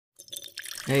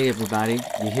Hey everybody,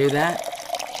 you hear that?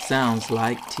 Sounds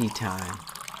like tea time.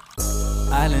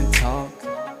 Island talk,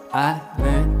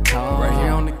 island talk. Right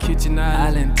here on the kitchen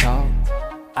island talk,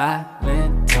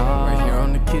 island talk. Right here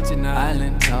on the kitchen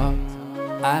island talk,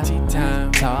 tea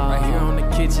time talk. Right here on the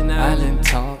kitchen island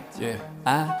talk, yeah.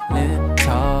 Island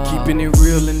talk. Keeping it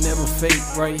real and never fake.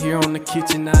 Right here on the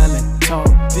kitchen island talk.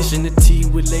 Dishing the tea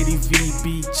with Lady V,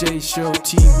 BJ, Cheryl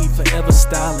T. We forever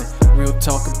styling. Real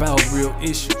talk about real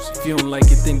issues. If you don't like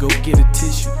it, then go get a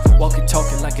tissue. Walking,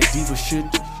 talking like a diva should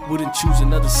do. Wouldn't choose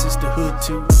another sisterhood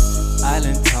too.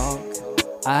 Island talk,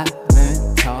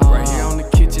 island talk. Right here on the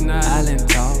kitchen island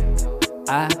talk,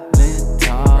 island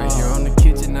talk. Right here on the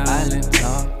kitchen island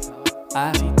talk,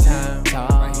 tea time talk.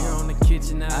 Right here on the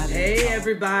kitchen island. Hey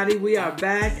everybody, we are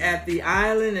back at the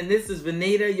island, and this is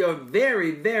Vanita, your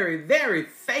very, very, very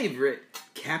favorite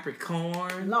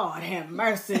Capricorn. Lord have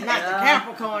mercy, not the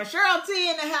Capricorn. Cheryl T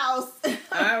in the house.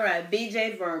 All right,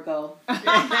 BJ Virgo.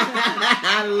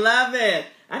 I love it.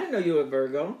 I didn't know you were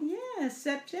Virgo. Yeah,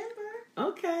 September.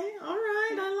 Okay, all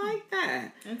right, I like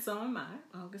that. And so am I,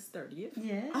 August 30th.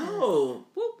 Yeah. Oh,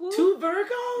 Whoop, whoop. 2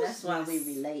 Virgos? That's why we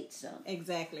relate so.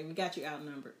 Exactly, we got you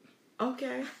outnumbered.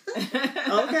 Okay.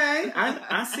 Okay.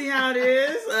 I see how it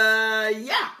is.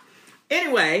 Yeah.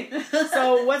 Anyway,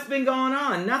 so what's been going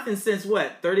on? Nothing since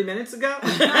what, 30 minutes ago?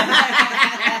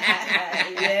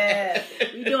 Yeah.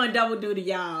 We doing double duty,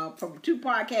 y'all, from 2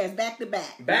 podcasts back to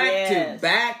back.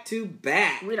 Back to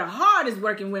back. We're the hardest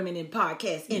working women in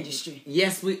podcast industry.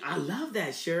 Yes, I love that,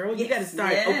 Cheryl. You Yes. got to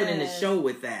start Yes. opening the show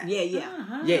with that. Yeah, yeah.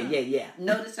 Uh-huh. Yeah.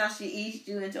 Notice how she eased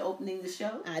you into opening the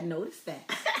show? I noticed that.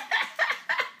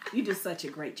 You did such a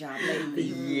great job, lady.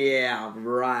 Yeah,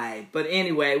 right. But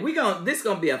anyway, this is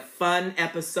gonna be a fun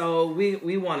episode.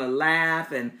 We want to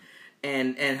laugh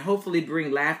and hopefully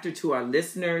bring laughter to our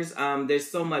listeners.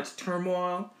 There's so much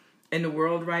turmoil in the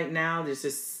world right now. There's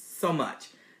just so much,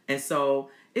 and so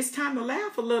it's time to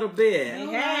laugh a little bit.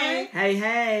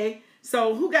 Hey.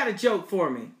 So who got a joke for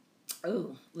me?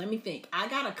 Oh, let me think. I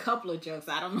got a couple of jokes.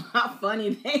 I don't know how funny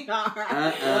they are.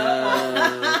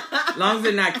 As long as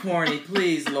they're not corny,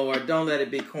 please, Lord, don't let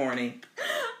it be corny.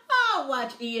 I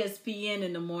watch ESPN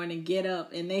in the morning, get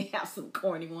up, and they have some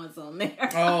corny ones on there.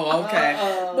 Oh,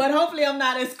 okay. But hopefully I'm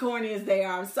not as corny as they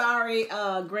are. I'm sorry,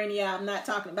 Granny, I'm not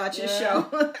talking about your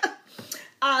show.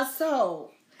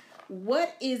 So,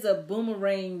 what is a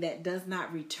boomerang that does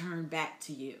not return back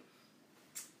to you?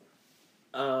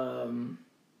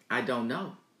 I don't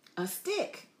know. A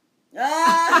stick.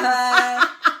 Uh,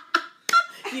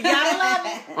 You gotta love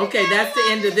it. Okay, that's the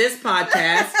end of this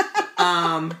podcast.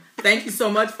 Thank you so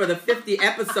much for the 50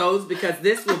 episodes, because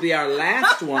this will be our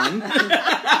last one.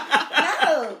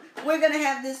 no, we're going to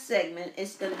have this segment.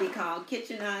 It's going to be called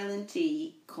Kitchen Island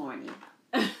Tea Corny.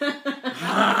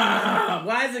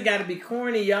 Why has it got to be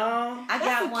corny, y'all? I That's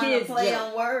got a one to kid's play joke.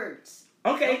 on words.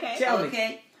 Okay, tell me.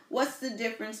 Okay. What's the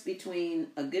difference between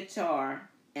a guitar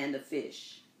and a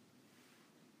fish?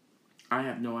 I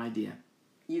have no idea.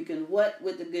 You can what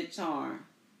with a guitar,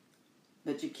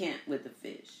 but you can't with a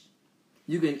fish.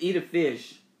 You can eat a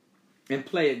fish and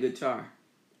play a guitar.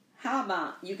 How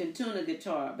about you can tune a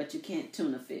guitar, but you can't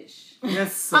tune a fish?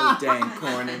 That's so dang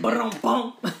corny.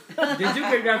 Ba-dum-bum. Did you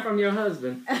get that from your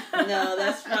husband? No,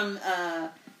 that's from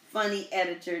Funny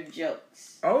Editor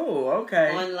Jokes. Oh,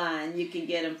 okay. Online, you can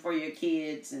get them for your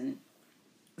kids. And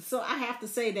So I have to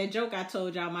say that joke I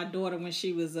told y'all, my daughter, when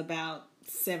she was about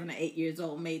 7 or 8 years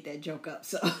old, made that joke up.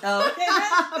 So okay,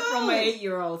 that's from good. an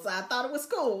 8-year-old. So I thought it was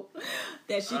cool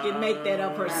that she could make that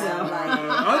up herself. I like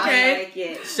it. Okay. I like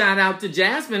it. Shout out to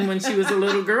Jasmine when she was a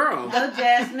little girl. Go,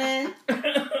 Jasmine.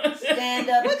 Stand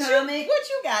up comic. What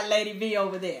you got, Lady V,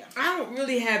 over there? I don't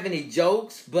really have any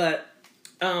jokes, but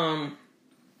I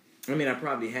mean, I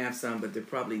probably have some, but they're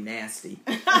probably nasty.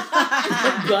 but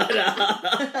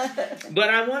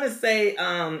I want to say,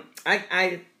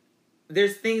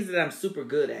 there's things that I'm super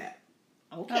good at.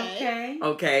 Okay.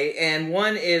 Okay, and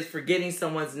one is forgetting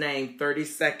someone's name 30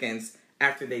 seconds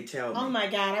after they tell me. Oh my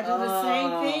God, I do the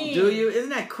same thing. Do you? Isn't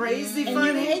that crazy And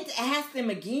funny? you hate to ask them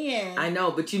again. I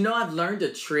know, but I've learned a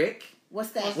trick.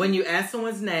 What's that? When you ask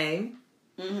someone's name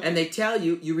Mhm. and they tell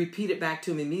you, you repeat it back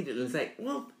to them immediately. It's like,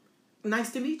 well,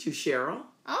 nice to meet you, Cheryl.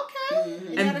 Okay. Mhm.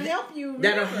 And And that'll help you remember.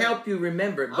 That'll help you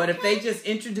remember it. But if they Okay. just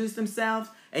introduce themselves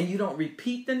and you don't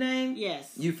repeat the name,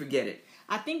 Yes. you forget it.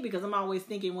 I think because I'm always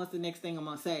thinking what's the next thing I'm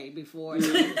going to say before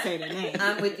you even say the name.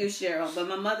 I'm with you, Cheryl. But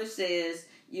my mother says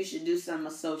you should do some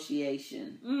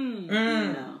association. Mm.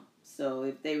 You know. So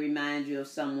if they remind you of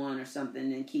someone or something,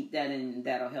 then keep that in.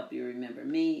 That'll help you remember.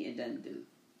 Me, it doesn't do.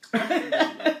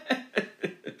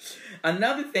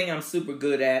 Another thing I'm super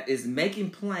good at is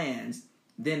making plans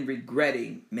then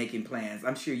regretting making plans.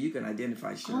 I'm sure you can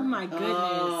identify. Cheryl. Oh my goodness!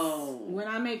 Oh. When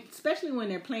I make, especially when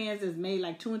their plans is made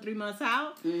like 2 and 3 months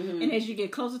out, Mm-hmm. and as you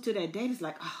get closer to that date, it's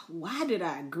like, oh, why did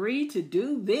I agree to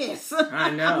do this? I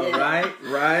know, Yeah.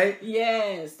 right?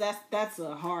 Yes, that's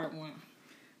a hard one.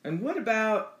 And what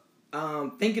about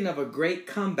thinking of a great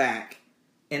comeback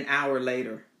an hour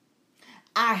later?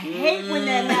 I hate when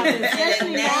that happens,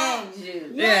 especially now. nags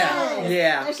you. Yeah,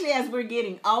 yeah. Especially as we're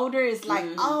getting older, it's like,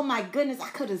 oh my goodness, I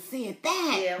could have said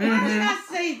that. Yeah, why did I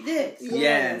say this?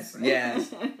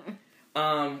 Yes.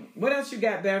 What else you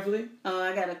got, Beverly? Oh,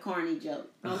 I got a corny joke.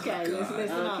 Okay, let's God.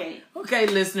 listen up. Okay. Okay,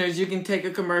 listeners, you can take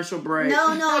a commercial break.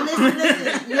 No,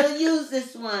 listen. You'll use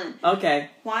this one. Okay.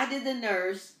 Why did the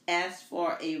nurse ask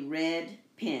for a red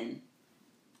pen?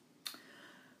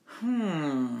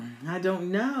 I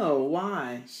don't know.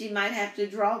 Why? She might have to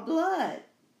draw blood.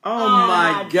 Oh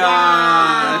my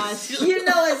gosh. You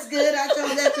know it's good. I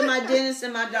told that to my dentist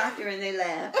and my doctor, and they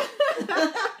laughed.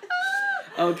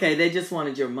 Okay, they just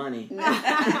wanted your money.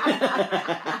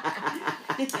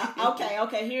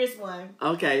 Okay, here's one.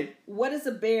 Okay. What is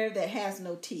a bear that has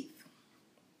no teeth?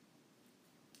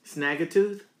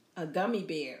 Snaggletooth? A gummy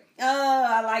bear. Oh,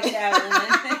 I like that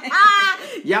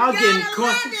one. Y'all getting gotta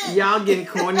love it. y'all getting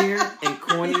cornier and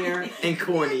cornier and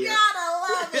cornier. Gotta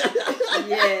love it.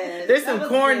 Yes. There's that some was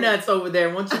corn good. nuts over there.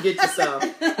 Why don't you get yourself?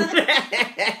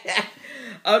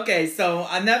 Okay, so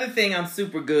another thing I'm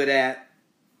super good at.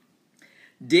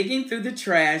 Digging through the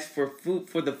trash for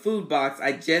the food box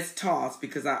I just tossed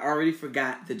because I already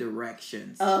forgot the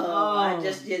directions. Oh, I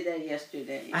just did that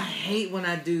yesterday. I hate when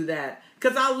I do that.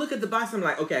 Because I'll look at the box and I'm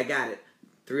like, okay, I got it.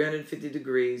 350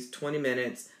 degrees, 20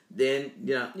 minutes. Then,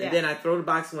 and then I throw the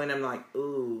box away and I'm like,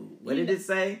 ooh, what did it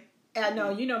say? I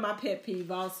know, my pet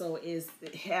peeve also is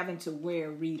having to wear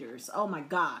readers. Oh my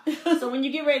God. So when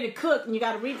you get ready to cook and you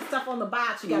got to read the stuff on the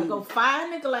box, you got to go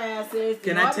find the glasses.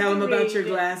 Can I tell them about your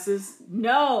glasses?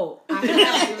 No. I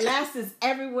have glasses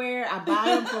everywhere. I buy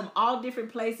them from all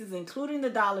different places, including the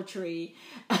Dollar Tree.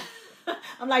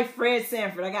 I'm like Fred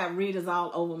Sanford. I got readers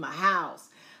all over my house.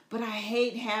 But I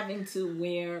hate having to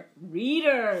wear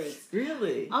readers.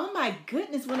 Really? Oh my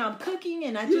goodness, when I'm cooking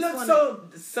and I You just look want so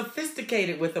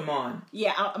sophisticated with them on.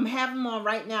 Yeah, I'm having them on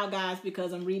right now, guys,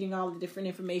 because I'm reading all the different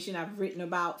information I've written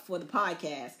about for the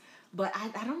podcast. But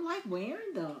I don't like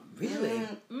wearing them. Really?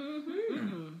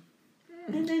 Mm-hmm.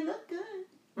 And they look good.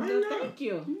 I No, know. thank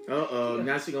you. Uh-oh,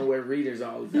 now she's going to wear readers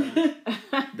all the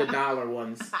time. The dollar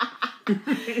ones.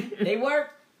 They work.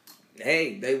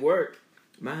 Hey, they work.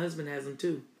 My husband has them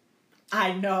too.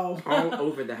 I know. All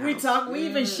over the house. We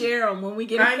even share them when we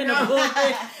get I up in the know.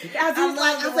 pulpit.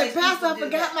 I the way said, Pastor, I people do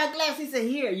forgot that. my glass. He said,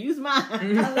 here, use mine.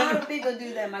 A lot of people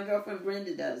do that. My girlfriend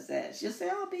Brenda does that. She'll say,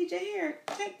 oh, BJ, here,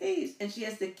 take these. And she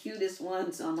has the cutest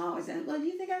one, so I'm always saying, well, do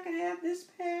you think I can have this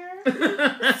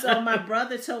pair? So my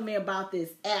brother told me about this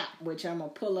app, which I'm going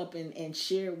to pull up and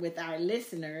share with our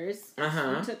listeners.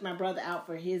 Uh-huh. We took my brother out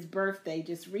for his birthday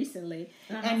just recently,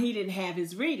 and he didn't have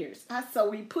his readers. So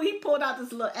he pulled out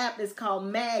this little app. It's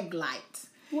called Maglite.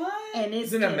 What? And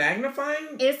Is it a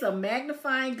magnifying? It's a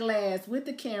magnifying glass with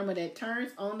the camera that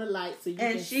turns on the light so you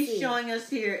can And she's see. showing us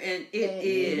here, and it And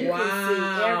is. you can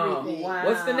see everything. Wow.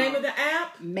 What's the name of the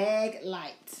app?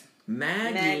 Maglite.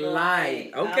 Maglite.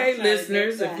 Maglite. I'll Okay, try to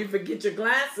listeners, get if that. you forget your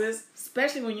glasses.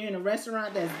 Especially when you're in a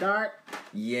restaurant that's dark.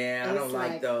 Yeah, I It's don't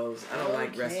like like, those. I don't like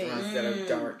okay. restaurants that are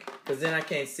dark. Because then I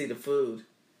can't see the food.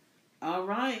 All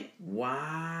right.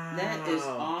 Wow. That is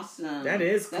awesome. That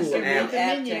is That's cool a app. good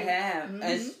app to Menu. have, Mhm.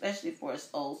 especially for us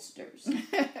oldsters.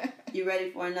 You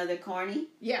ready for another corny?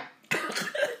 Yeah.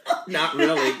 Not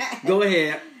really. Go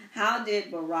ahead. How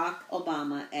did Barack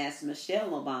Obama ask Michelle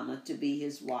Obama to be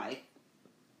his wife?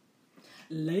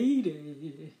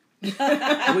 Lady. Would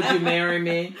you marry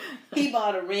me? He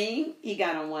bought a ring, he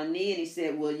got on one knee, and he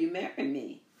said, will you marry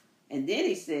me? And then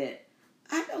he said,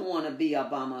 I don't want to be all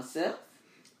by myself.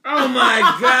 Oh my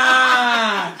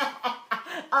God.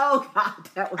 Oh, God.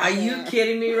 That was Are you bad.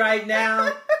 kidding me right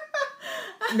now?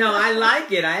 No, I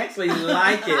like it. I actually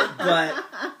like it. But,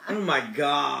 oh my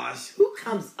gosh. Who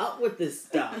comes up with this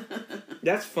stuff?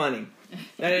 That's funny.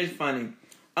 That is funny.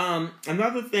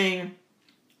 Another thing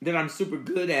that I'm super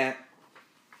good at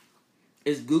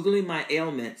is Googling my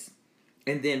ailments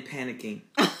and then panicking.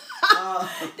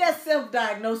 That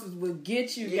self-diagnosis will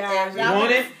get you Yeah, guys. you Y'all want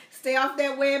better it? Stay off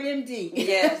that WebMD.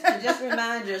 Yes, and just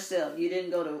remind yourself you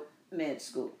didn't go to med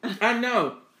school. I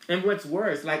know. And what's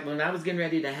worse, like when I was getting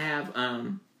ready to have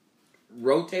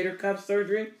rotator cuff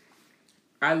surgery,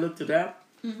 I looked it up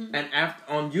and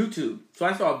on YouTube. So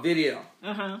I saw a video.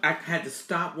 Uh-huh. I had to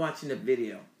stop watching the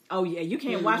video. Oh yeah, you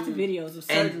can't watch the videos of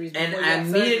surgeries. And before I you have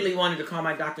immediately wanted to call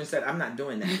my doctor and said, I'm not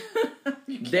doing that.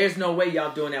 There's no way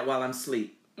y'all doing that while I'm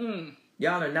asleep.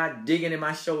 Y'all are not digging in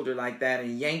my shoulder like that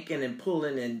and yanking and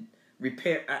pulling and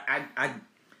repair.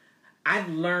 I've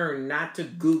learned not to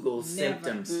Google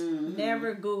symptoms.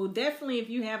 Never Google. Definitely, if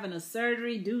you're having a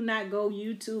surgery, do not go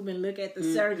YouTube and look at the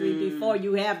surgery before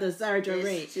you have the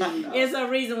surgery. It's a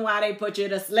reason why they put you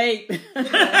to sleep.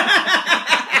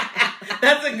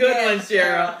 That's a good one,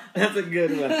 Cheryl. That's a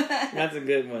good one. That's a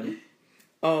good one.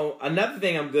 Oh, another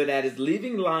thing I'm good at is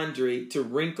leaving laundry to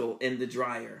wrinkle in the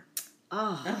dryer.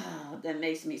 Oh, that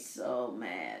makes me so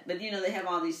mad. But you know, they have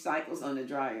all these cycles on the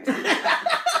dryer.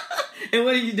 And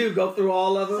what do? Go through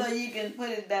all of them? So you can put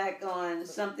it back on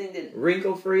something that...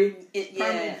 Wrinkle-free?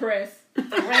 permanent press. You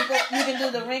can do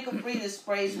the wrinkle-free that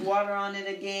sprays water on it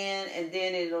again, and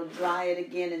then it'll dry it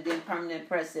again, and then permanent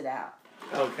press it out.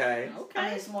 Okay. I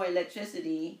mean, it's more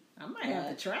electricity. I might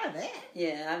have to try that.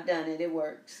 Yeah, I've done it. It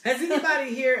works. Has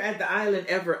anybody here at the island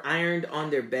ever ironed on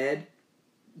their bed?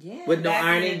 Yeah. With no Back in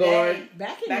ironing the board? day.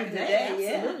 Back in the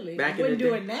day, absolutely. Back in Wouldn't the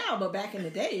do day. it now, but back in the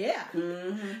day, yeah.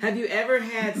 Mm-hmm. Have you ever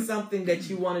had something that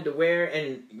you wanted to wear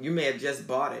and you may have just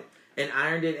bought it and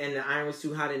ironed it and the iron was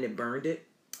too hot and it burned it?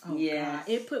 Oh, Yes. God.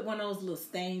 It put one of those little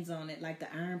stains on it, like the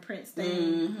iron print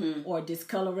stain or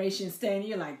discoloration stain.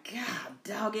 You're like, God,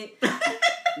 dog it.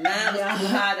 Mine was too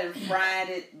hot and fried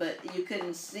it, but you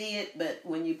couldn't see it. But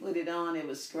when you put it on, it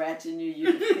was scratching you.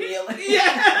 You could feel it.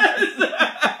 Yes!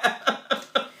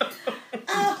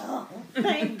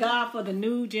 Thank God for the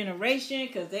new generation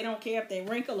because they don't care if they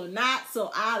wrinkle or not. So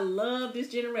I love this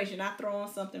generation. I throw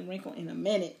on something wrinkle in a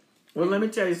minute. Well, let me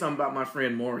tell you something about my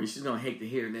friend Maury. She's going to hate to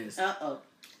hear this.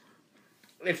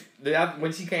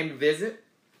 When she came to visit,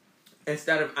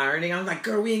 instead of ironing, I was like,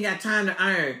 girl, we ain't got time to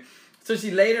iron. So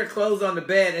she laid her clothes on the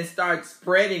bed and started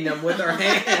spreading them with her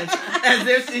hands as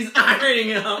if she's ironing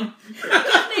them.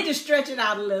 Just need to stretch it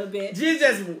out a little bit. She's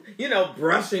just,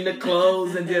 brushing the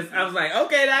clothes and I was like,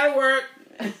 okay, that'll work.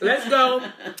 Let's go.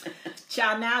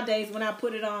 Child, nowadays, when I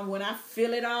put it on, when I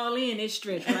fill it all in, it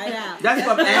stretch right out. That's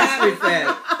what Ashley said.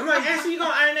 I'm like, Ashley, you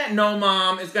gonna iron that? No,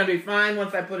 Mom, it's gonna be fine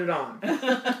once I put it on.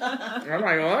 I'm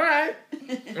like, all right.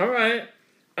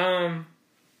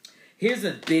 Here's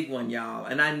a big one, y'all.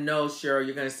 And I know, Cheryl,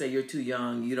 you're gonna say you're too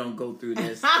young. You don't go through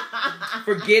this.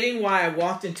 Forgetting why I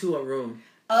walked into a room.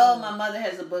 Oh, my mother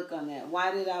has a book on that.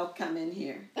 Why did I come in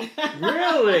here?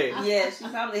 Really? Yeah, she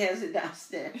probably has it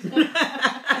downstairs.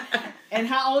 And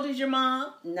how old is your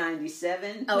mom?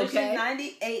 97. Okay. Pushing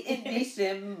 98 in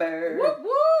December. Woo,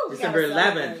 woo. December Gotta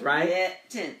 11th, celebrate. right? Yeah,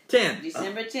 10th. 10th.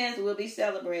 December 10th, we'll be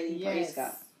celebrating. Yes. Praise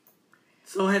God.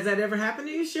 So has that ever happened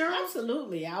to you, Cheryl?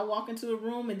 Absolutely. I'll walk into a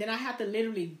room and then I have to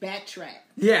literally backtrack.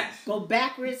 Yes. Go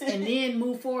backwards and then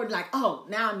move forward like, oh,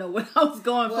 now I know what I was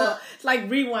going Well- for. It's like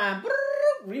rewind.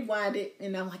 Rewind it.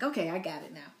 And I'm like, okay, I got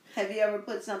it now. Have you ever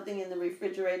put something in the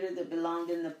refrigerator that belonged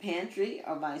in the pantry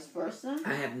or vice versa?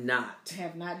 I have not.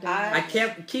 Have not done I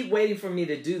that. I keep waiting for me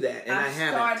to do that, and I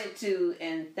haven't. started to,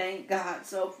 and thank God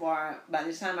so far, by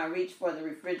the time I reach for the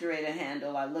refrigerator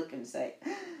handle, I look and say,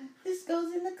 this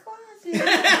goes in the closet.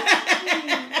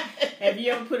 Have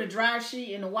you ever put a dryer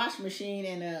sheet in the washing machine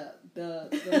and the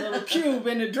little cube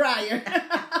in the dryer?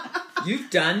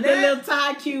 You've done The that? little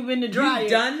tie cube in the dryer.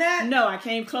 You've done that? No, I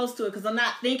came close to it because I'm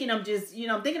not thinking. I'm just,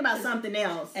 I'm thinking about something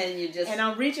else. And you just... And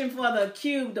I'm reaching for the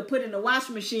cube to put in the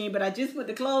washing machine, but I just put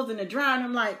the clothes in the dryer, and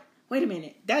I'm like, wait a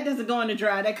minute, that doesn't go in the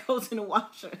dryer, that goes in the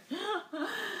washer.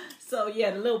 So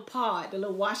yeah, the little pod, the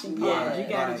little washing pod, Yeah, you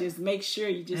gotta right. just make sure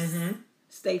you just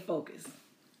stay focused.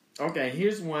 Okay,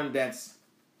 here's one that's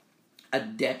a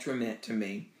detriment to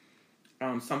me.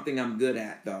 Something I'm good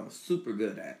at, though. Super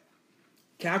good at.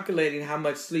 Calculating how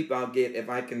much sleep I'll get if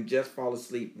I can just fall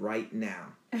asleep right now.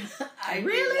 I do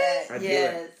Really? that. I do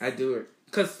Yes. it. I do it.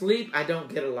 Because sleep, I don't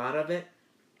get a lot of it.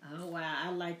 Oh wow,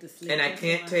 I like to sleep. And I That's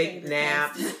can't one of my take favorite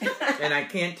naps. things. And I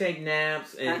can't take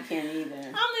naps. I And can't either.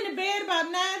 I'm in the bed about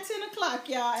 9-10 o'clock,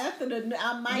 y'all. After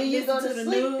I might Do you listen go to to the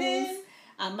sleep news. then?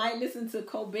 I might listen to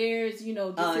Colbert's, his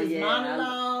yeah.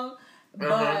 monologue.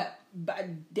 Uh-huh.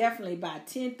 But definitely by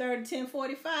 10:30,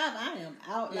 10:45, I am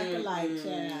out like a light, child.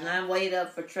 And I wait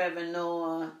up for Trevor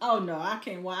Noah. Oh no, I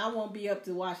can't. Well, I won't be up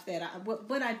to watch that.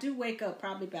 But I do wake up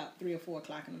probably about 3 or 4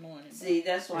 o'clock in the morning. See,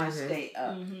 that's why I stay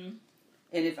up. Mm-hmm.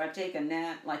 And if I take a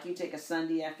nap, like you take a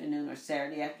Sunday afternoon or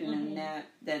Saturday afternoon nap,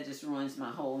 that just ruins my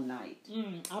whole night.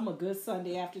 I'm a good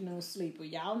Sunday afternoon sleeper.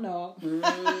 Y'all know.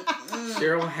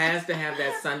 Cheryl has to have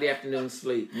that Sunday afternoon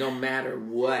sleep, no matter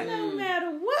what. No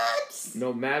matter what.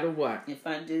 No matter what. If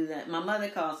I do that, my mother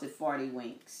calls it 40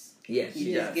 winks. Yes, You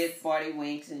she just does. get 40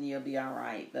 winks and you'll be all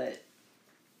right. But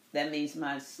that means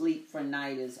my sleep for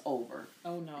night is over.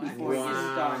 Oh no! Before you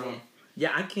started.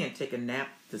 Yeah, I can't take a nap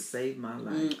to save my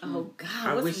life. Oh God!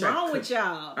 I What's wish I wrong could. with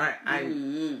y'all?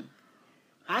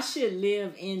 I should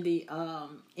live in the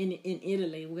in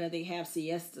Italy where they have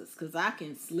siestas because I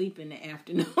can sleep in the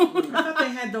afternoon. I thought they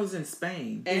had those in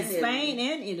Spain. In Spain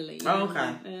and Italy. Oh,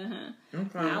 okay.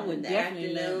 Okay. I would In the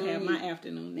definitely love to have afternoon, my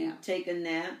afternoon You nap. take a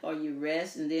nap or you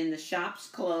rest, and then the shops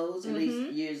close. At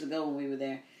least years ago when we were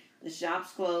there, the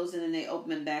shops close, and then they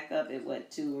open back up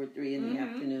at 2 or 3 in the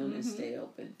afternoon and stay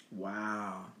open.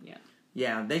 Wow. Yeah.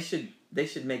 Yeah, they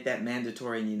should make that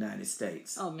mandatory in the United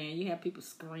States. Oh man, you have people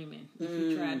screaming if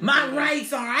you try to My do that.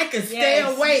 rights are I can stay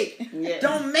Yes. awake. Yeah.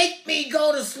 Don't make me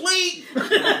go to sleep.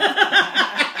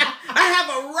 I have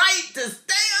a right to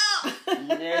stay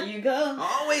up. There you go.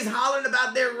 Always hollering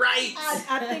about their rights.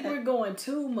 I think we're going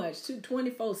too much.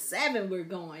 24/7 we're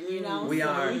going, you know. We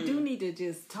are. We do need to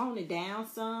just tone it down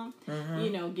some. You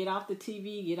know, get off the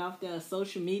TV, get off the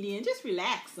social media, and just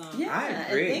relax some. Yeah, I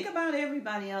agree. and think about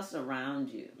everybody else around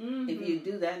you. If you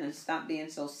do that and stop being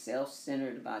so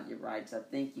self-centered about your rights, I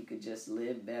think you could just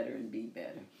live better and be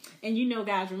better. And you know,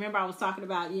 guys, remember I was talking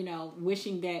about, you know,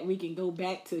 wishing that we can go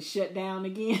back to shut down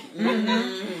again.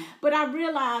 But I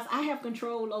realized I have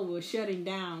control over shutting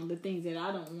down the things that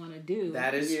I don't want to do.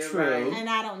 That is You're true. right. And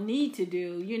I don't need to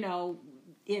do, you know,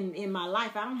 in my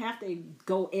life. I don't have to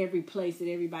go every place that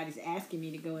everybody's asking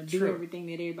me to go and do True. everything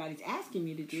that everybody's asking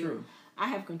me to do. True. I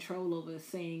have control over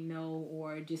saying no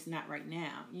or just not right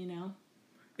now, you know.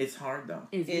 It's hard though.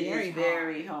 It's It very is hard.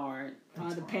 very hard.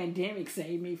 The pandemic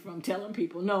saved me from telling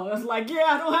people no. It's like, yeah,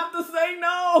 I don't have to say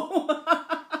no.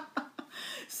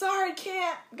 Sorry,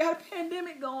 can't. Got a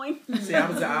pandemic going. See, I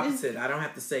was the opposite. I don't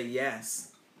have to say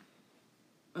yes.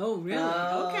 Oh, really?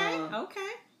 Oh. Okay.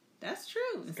 That's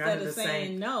true. Instead kind of of the saying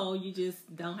same. no, you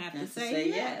just don't have to Have to say, say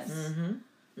yes. yes.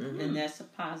 And that's a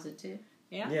positive.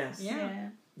 Yeah. Yes. Yeah.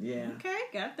 Yeah, Okay.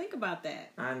 Gotta think about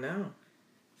that. I know.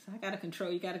 So you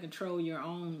gotta control your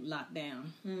own lockdown.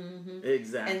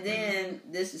 Exactly. And then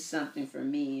this is something for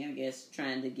me, I guess,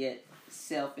 trying to get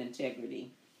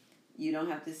self-integrity. You don't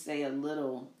have to say a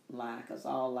little lie, because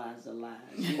all lies are lies.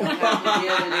 You don't have to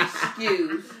give an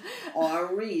excuse or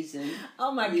a reason.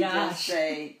 Oh my You gosh. just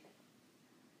say,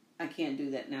 I can't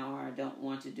do that now, or I don't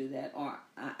want to do that, or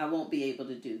I won't be able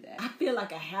to do that. I feel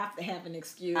like I have to have an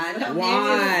excuse. I know.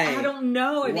 Why? I don't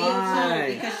know. It Why?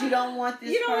 is- Because you don't want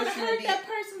this You don't want to person hurt be... that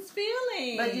person's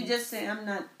feelings. But you just say,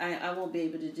 I won't be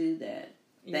able to do that.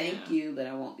 Thank Yeah. you, but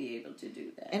I won't be able to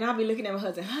do that. And I'll be looking at my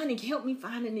husband, honey, help me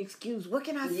find an excuse. What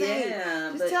can I say? Yeah,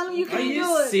 Just but tell him you Are can't you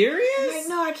do it. serious? I'm like,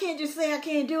 no, I can't just say I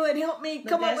can't do it. Help me But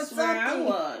come up with that's where something. I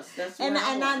was. That's where And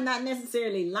I was. I'm not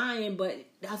necessarily lying, but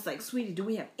I was like, sweetie, do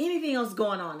we have anything else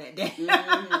going on that day?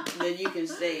 Then you can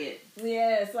say it.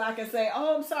 Yeah, so I can say,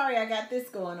 oh, I'm sorry, I got this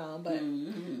going on. But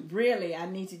Mm-hmm. really, I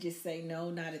need to just say,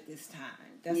 no, not at this time.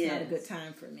 That's not a Yes. good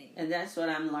time for me. And that's what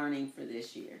I'm learning for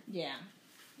this year. Yeah,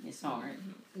 It's hard.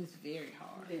 it's very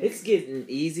hard. It's getting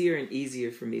easier and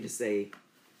easier for me to say,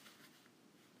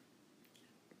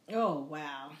 Oh,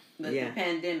 wow. But Yeah. the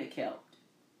pandemic helped.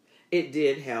 it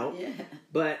did help, Yeah.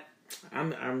 but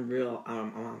I'm a hard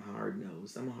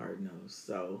nosed. I'm a hard nosed.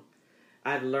 So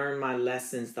I've learned my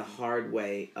lessons the hard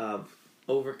way of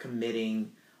overcommitting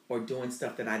or doing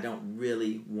stuff that I don't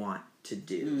really want to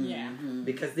do. Yeah,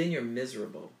 Because then you're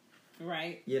miserable.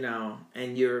 right. You know,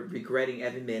 and you're regretting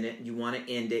every minute. You want to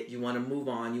end it. You want to move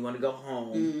on. You want to go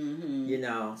home. Mm-hmm. You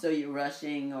know. So you're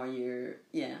rushing or you're,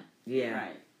 yeah. Yeah.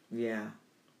 Right. Yeah.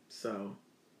 So,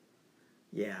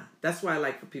 yeah. That's why I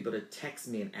like for people to text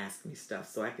me and ask me stuff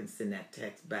so I can send that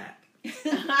text back.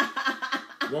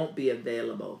 Won't be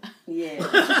available. Yeah.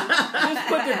 Just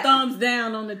put the thumbs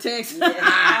down on the text. Yeah.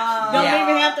 Don't Yeah.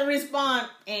 even have to respond.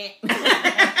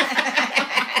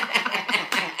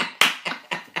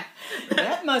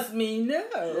 That must mean no.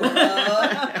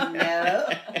 No.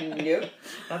 Nope.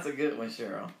 That's a good one,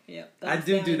 Cheryl. Yep, I thumbs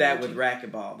do down that emoji. with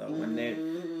racquetball, though. When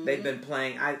they've been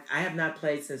playing. I have not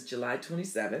played since July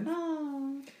 27th.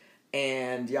 Oh.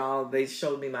 And y'all, they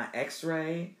showed me my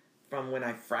x-ray from when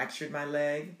I fractured my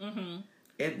leg. Mm-hmm.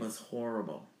 It was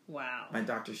horrible. Wow. My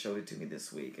doctor showed it to me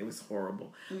this week. It was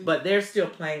horrible. But they're still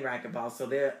playing racquetball,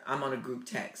 so I'm on a group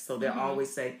text. So they'll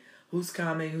always say, who's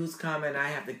coming, who's coming? I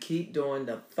have to keep doing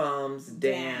the thumbs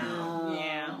down. Oh,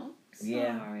 Yeah.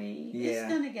 Yeah. Sorry. Yeah.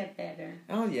 It's gonna get better.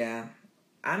 Oh, yeah.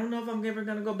 I don't know if I'm ever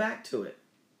going to go back to it.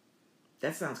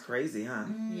 That sounds crazy, huh?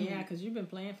 Yeah, because you've been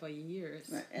playing for years.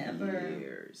 Forever.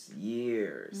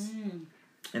 Years.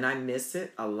 And I miss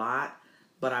it a lot,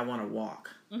 but I want to walk.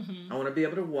 I want to be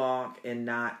able to walk and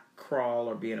not crawl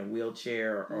or be in a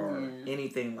wheelchair or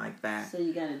anything like that. So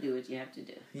you gotta do what you have to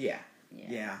do. Yeah. Yeah.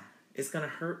 Yeah. it's going to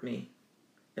hurt me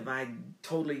if I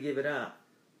totally give it up.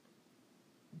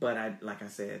 But like I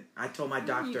said, I told my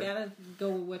doctor. You gotta go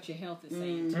with what your health is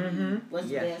saying. Mm-hmm. What's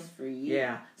best for you?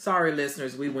 Yeah. Sorry,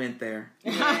 listeners, we went there.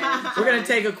 Yeah, We're going to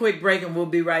take a quick break and we'll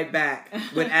be right back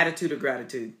with Attitude of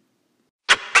Gratitude.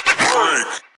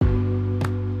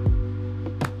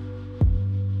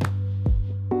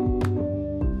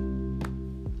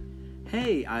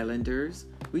 Hey, Islanders.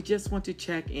 We just want to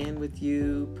check in with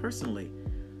you personally.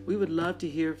 We would love to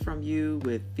hear from you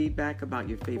with feedback about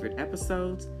your favorite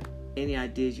episodes, any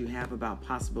ideas you have about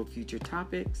possible future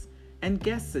topics, and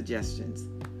guest suggestions.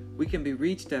 We can be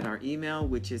reached at our email,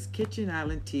 which is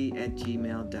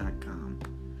kitchenislandtea@gmail.com.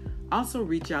 Also,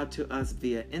 reach out to us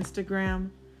via Instagram,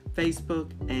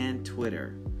 Facebook, and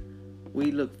Twitter.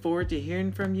 We look forward to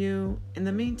hearing from you. In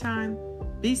the meantime,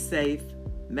 be safe,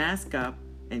 mask up,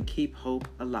 and keep hope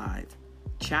alive.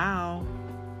 Ciao.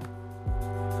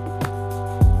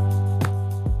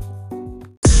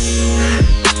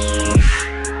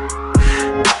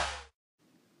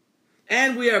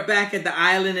 And we are back at the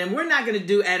island, and we're not going to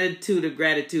do Attitude of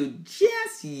Gratitude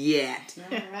just yet.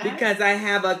 Right. Because I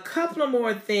have a couple of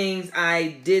more things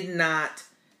I did not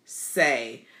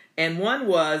say. And one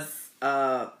was,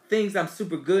 things I'm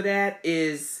super good at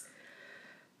is,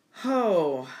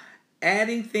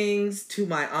 adding things to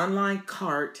my online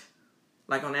cart,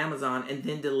 like on Amazon, and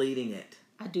then deleting it.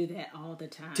 I do that all the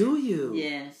time. Do you?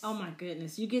 Yes. Oh my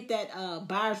goodness. You get that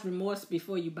buyer's remorse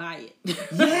before you buy it.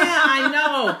 Yeah, I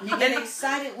know. You get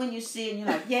excited when you see it, and you're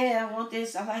like, yeah, I want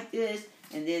this, I like this.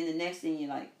 And then the next thing you're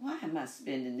like, why am I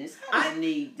spending this? I don't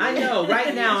need this. I know.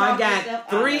 Right now, I got Stuff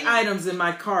 3 out of it. items in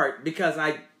my cart because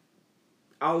I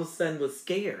all of a sudden was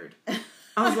scared.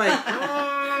 I was like,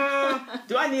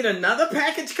 do I need another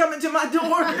package coming to my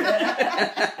door?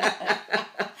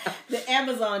 The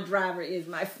Amazon driver is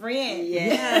my friend.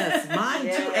 Yes, mine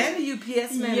Yes. too. And the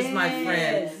UPS man is my friend.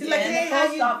 Yes. He's like, And hey, the how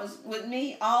post you... office with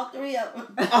me, all 3 of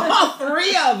them. All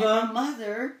 3 of My them.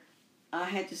 mother, I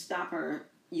had to stop her.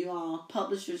 You all,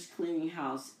 Publishers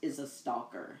Clearinghouse is a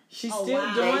stalker. She's Oh, still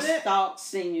wow. doing They it? stalk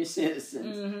senior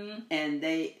citizens. Mm-hmm. And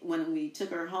when we took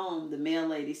her home, the mail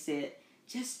lady said,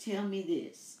 just tell me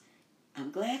this.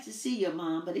 I'm glad to see your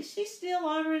mom, but is she still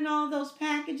ordering all those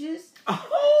packages? So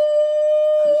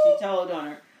Oh. she told on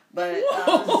her. But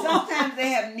Whoa. sometimes they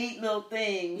have neat little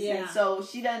things. Yeah. And so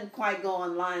she doesn't quite go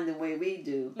online the way we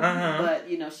do. Uh-huh.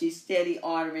 But, she's steady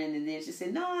ordering. And then she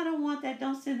said, no, I don't want that.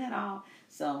 Don't send that off.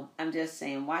 So I'm just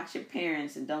saying, watch your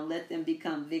parents and don't let them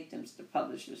become victims to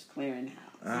Publishers Clearinghouse.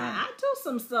 Now, I do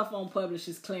some stuff on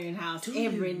Publishers Clearinghouse Do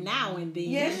every you? now and then.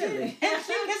 Yeah, and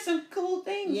she gets some cool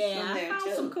things Yeah, from I there, found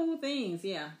too. some cool things,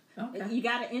 yeah. Okay. You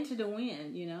got to enter to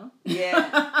win, you know?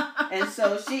 Yeah. And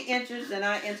so she enters and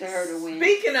I enter her to win.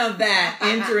 Speaking of that,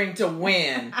 entering to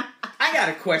win, I got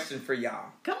a question for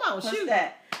y'all. Come on, What's shoot.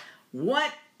 that?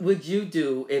 What would you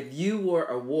do if you were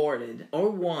awarded or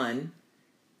won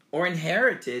or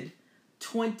inherited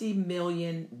 $20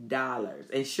 million?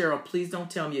 And Cheryl, please don't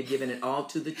tell me you're giving it all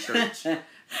to the church,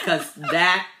 because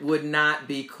that would not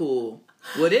be cool.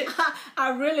 Would it?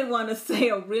 I really want to say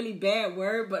a really bad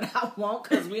word, but I won't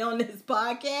because we're on this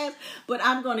podcast. But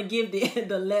I'm going to give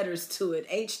the letters to it.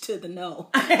 H to the no.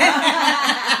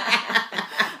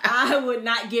 I would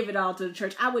not give it all to the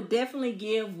church. I would definitely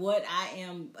give what I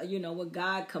am, what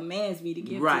God commands me to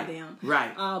give Right, to them.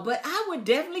 right. But I would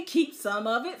definitely keep some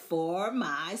of it for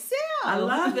myself. I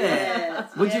love it.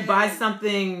 Yes, Would you buy yes.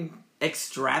 something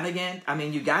extravagant? I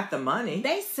mean, you got the money.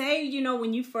 They say,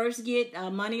 when you first get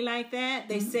money like that,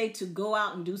 they say to go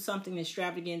out and do something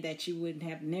extravagant that you would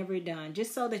have never done,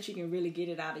 just so that you can really get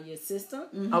it out of your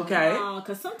system. Okay.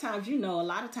 Because sometimes, a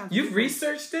lot of times... You've people-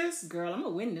 researched this? Girl, I'm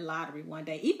going to win the lottery one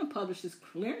day. Even Publishers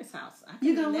Clearance House. I can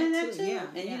You gonna win that too? Yeah.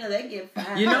 And yeah. they get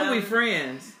 $5. You know we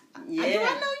friends. Yeah. Do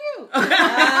I know you?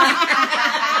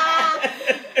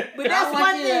 But I that's want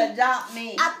one you thing. to adopt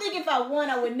me. I think if I won,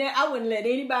 I wouldn't let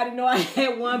anybody know I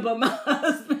had one but my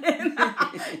husband. They'd be like,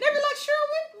 Cheryl,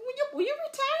 will you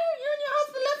retire? You and your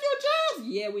husband left your jobs?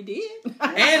 Yeah, we did.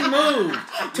 And moved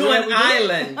to Yeah, an we did.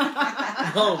 island.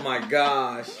 Oh my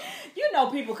gosh.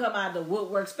 People come out of the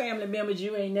woodworks, family members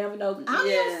you ain't never know. I'm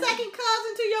your Yeah. second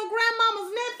cousin to your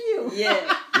grandmama's nephew.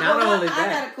 Yeah. Not Well, only I that.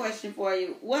 got a question for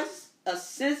you. What's a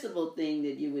sensible thing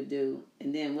that you would do,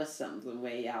 and then what's something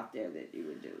way out there that you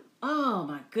would do? Oh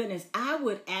my goodness. I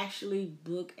would actually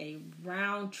book a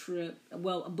round trip,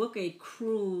 book a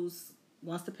cruise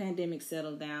once the pandemic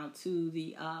settled down to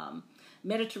the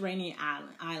Mediterranean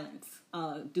islands.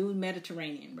 do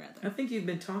Mediterranean rather. I think you've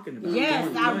been talking about Yes,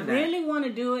 doing I that. really want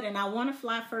to do it, and I want to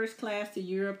fly first class to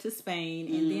Europe to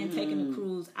Spain, and then taking a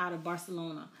cruise out of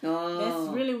Barcelona. Oh,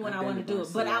 That's really when I've I want to been do to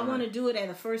it. But I Barcelona. want to do it at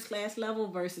a first class level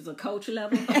versus a coach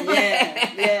level.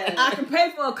 yeah. I can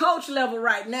pay for a coach level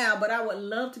right now, but I would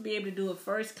love to be able to do a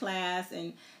first class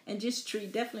and just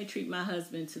definitely treat my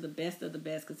husband to the best of the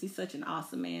best, because he's such an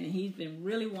awesome man, and he's been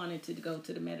really wanting to go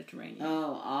to the Mediterranean.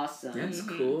 Oh, awesome. That's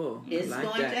cool. I It's like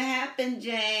going that. to happen,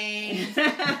 James.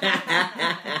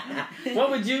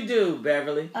 What would you do,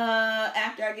 Beverly?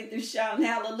 After I get through shouting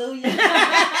hallelujah.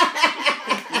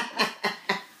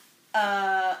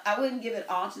 I wouldn't give it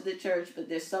all to the church, but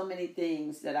there's so many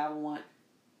things that I want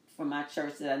for my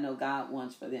church that I know God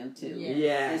wants for them too. Yeah.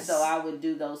 Yes. And so I would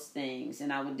do those things,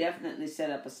 and I would definitely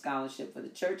set up a scholarship for the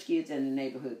church kids and the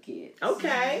neighborhood kids.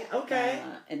 Okay.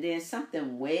 And then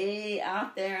something way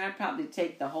out there, I'd probably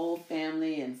take the whole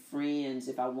family and friends,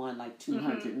 if I won like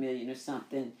 200 million or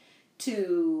something,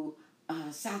 to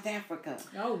South Africa.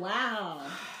 Oh, wow.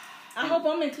 I hope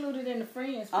I'm included in the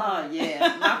friends. Oh,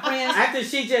 yeah. My friends. After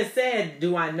she just said,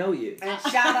 "Do I know you?" And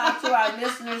shout out to our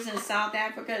listeners in South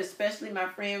Africa, especially my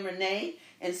friend Renee.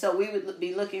 And so we would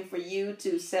be looking for you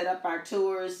to set up our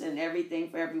tours and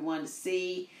everything for everyone to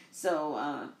see. So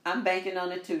I'm banking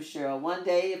on it too, Cheryl. One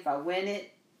day, if I win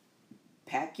it,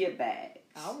 pack your bags.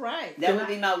 All right. That would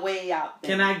be my way out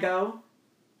there. Can I go?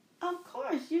 Of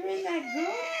course, you ain't that good.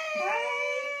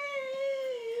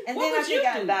 And What then I would think you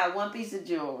I'd do? buy one piece of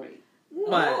jewelry.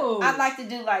 What? Oh. I'd like to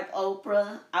do like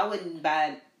Oprah. I wouldn't buy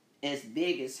it as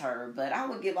big as her, but I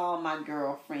would give all my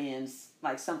girlfriends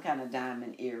like some kind of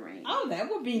diamond earring. Oh, that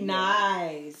would be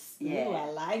nice. Yeah. Ooh, I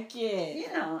like it.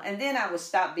 You know, and then I would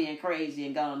stop being crazy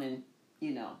and go on and,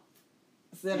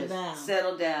 Settle just down.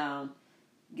 settle down,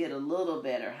 get a little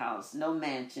better house. No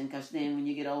mansion, because then when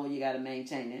you get old, you got to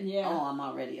maintain it. Yeah. Oh, I'm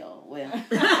already old. Well,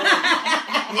 you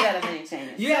got to maintain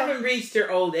it. You haven't reached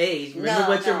your old age. Remember No,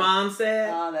 what your no. mom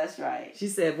said? Oh, that's right. She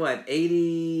said, what,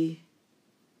 80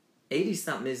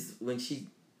 something is when she...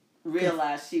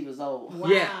 Realized she was old.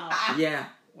 Wow. Yeah.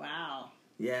 Wow.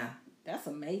 Yeah. That's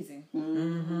amazing.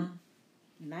 Mm-hmm.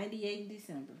 98 in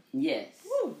December. Yes.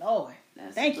 Woo, Lord.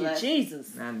 That's Thank a you, blessing.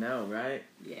 Jesus. I know, right?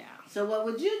 Yeah. So what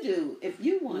would you do if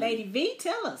you won? Lady V,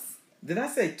 tell us. Did I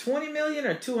say 20 million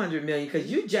or 200 million? Because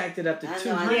you jacked it up to I know,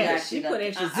 200. Yeah, jacked she it up. put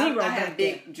extra I zero have back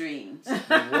big dreams.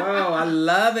 Whoa, I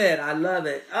love it.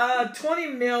 20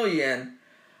 million.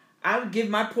 I would give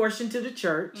my portion to the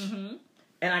church. Mm-hmm.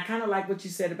 And I kind of like what you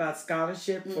said about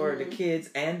scholarship for the kids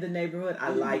and the neighborhood. I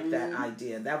like that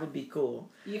idea. That would be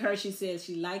cool. You heard she said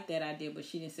she liked that idea, but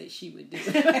she didn't say she would do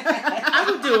it.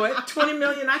 I would do it. 20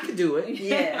 million, I could do it.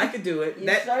 Yeah. I could do it. You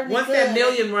That certainly once that could.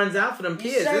 million runs out for them You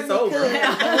kids, it's certainly over. could,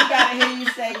 but we gotta hear you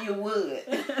say you would.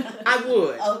 I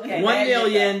would. Okay, 1 there you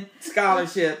million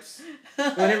scholarships.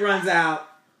 When it runs out,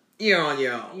 you're on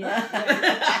your own.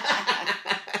 Yeah.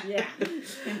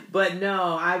 But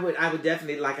no, I would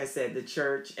definitely, like I said, the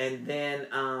church, and then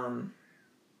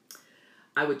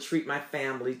I would treat my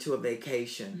family to a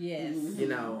vacation. Yes. You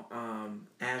know,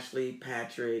 Ashley,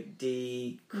 Patrick,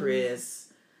 Dee,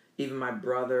 Chris, even my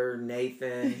brother,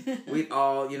 Nathan. We'd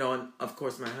all, and of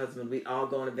course my husband, we'd all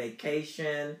go on a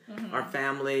vacation, our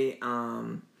family.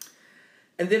 And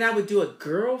then I would do a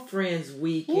girlfriend's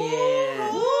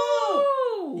weekend.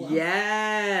 Ooh.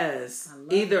 Yes. I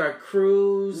love Either a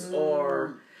cruise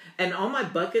or... And on my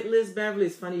bucket list, Beverly,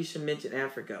 it's funny you should mention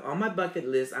Africa. On my bucket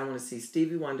list, I want to see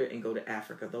Stevie Wonder and go to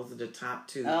Africa. Those are the top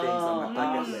two things on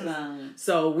my bucket list. Awesome.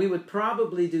 So we would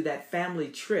probably do that family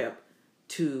trip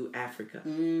to Africa.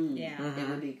 Yeah. It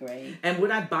would be great. And would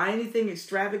I buy anything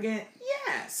extravagant?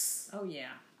 Yes. Oh, yeah.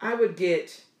 I would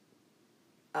get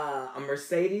a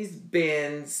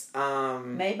Mercedes-Benz...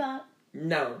 Maybach?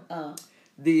 No. Oh.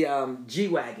 The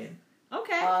G-Wagon.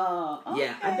 Okay. Oh, okay.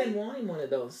 Yeah, I've been wanting one of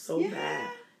those so bad.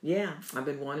 Yeah, I've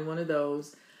been wanting one of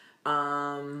those.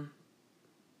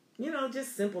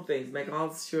 Just simple things. Make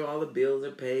sure all the bills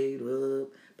are paid.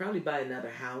 Probably buy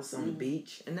another house on the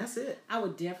beach, and that's it. I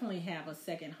would definitely have a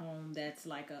second home that's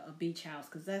like a beach house,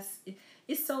 because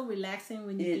it's so relaxing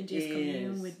when you It can just is.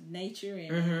 commune with nature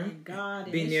and God.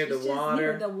 And Be it's near the just water.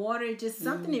 Near the water, it's just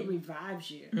something that revives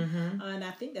you. Mm-hmm. And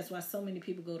I think that's why so many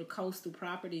people go to coastal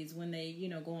properties when they,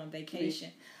 go on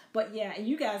vacation. But yeah, and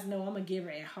you guys know I'm a giver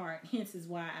at heart. Hence is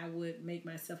why I would make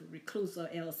myself a recluse, or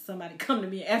else somebody come to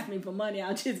me and ask me for money,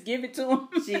 I'll just give it to them.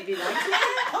 She'd be like,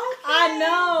 yeah, okay. I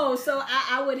know. So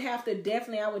I would have to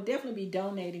definitely be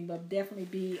donating, but definitely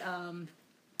be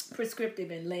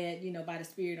prescriptive and led, by the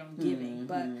Spirit on giving.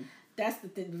 But That's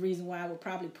the reason why I would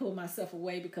probably pull myself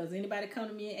away, because anybody come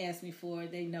to me and ask me for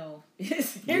it, they know.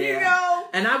 Here you go.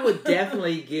 And I would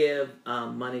definitely give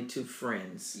money to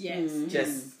friends. Yes.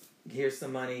 Just here's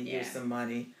some money, here's some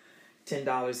money.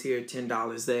 $10 here,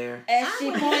 $10 there. As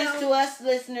she points to us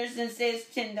listeners and says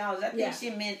 $10, I think she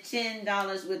meant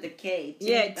 $10 with a K. 10,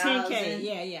 yeah, 10K.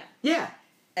 Yeah. Yeah.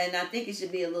 And I think it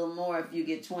should be a little more if you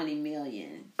get 20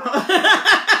 million.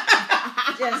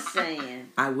 Just saying.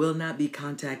 I will not be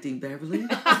contacting Beverly.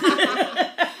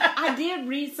 I did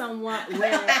read somewhere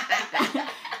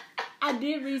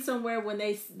when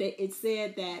it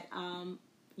said that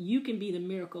you can be the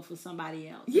miracle for somebody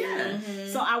else. Yeah.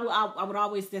 So I would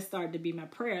always, that started to be my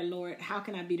prayer. Lord, how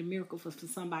can I be the miracle for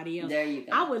somebody else? There you go.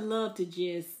 I would love to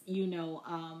just,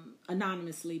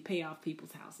 anonymously pay off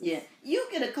people's houses. Yeah. You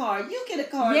get a car. You get a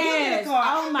car. Yes. You get a car.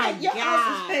 Oh my Your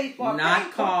house is paid for.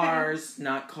 Not cars.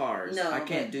 Not cars. No, I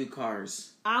can't do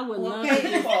cars. I would love pay to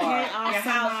just for pay it. off Your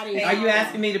house somebody's paid Are you for.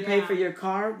 asking me to pay for your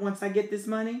car once I get this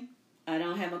money? I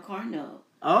don't have a car, no.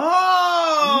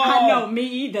 Oh! I know, me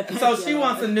either. So she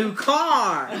wants a new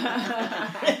car.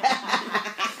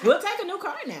 We'll take a new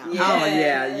car now. Oh,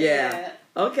 yeah.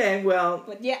 Okay, well.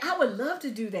 But yeah, I would love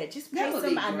to do that. Just pay That would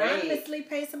be anonymously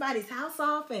pay somebody's house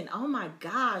off, and oh my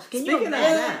gosh, can Speaking you of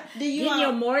imagine that, getting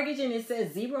your mortgage and it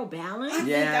says zero balance? I think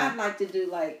Yeah. I'd like to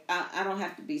do I don't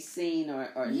have to be seen or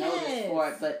Yes. noticed for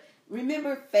it, but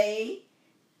remember Faye,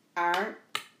 our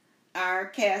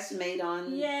castmate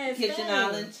on Yes, Kitchen Faye.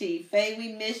 Island Tea. Faye,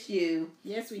 we miss you.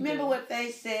 Yes, we Remember do. what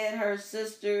Faye said? Her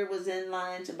sister was in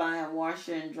line to buy a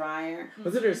washer and dryer.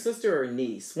 Was it her sister or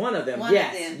niece? One of them. One of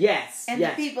yes. them. Yes. And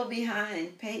yes. the people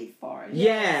behind paid for it.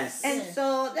 Yes. And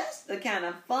so that's the kind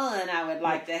of fun I would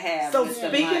like to have. So with the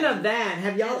speaking money. of that,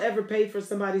 have y'all ever paid for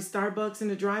somebody's Starbucks in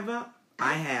the drive up?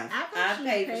 I have. I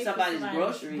paid for somebody's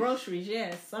groceries. Groceries,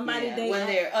 yes. Somebody Yeah, they when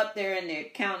they're up there and they're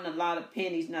counting a lot of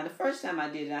pennies. Now, the first time I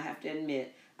did it, I have to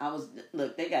admit,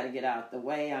 they got to get out of the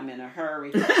way. I'm in a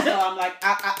hurry. So I'm like,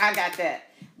 I got that.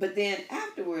 But then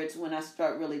afterwards, when I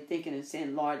start really thinking and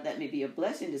saying, Lord, let me be a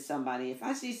blessing to somebody. If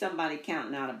I see somebody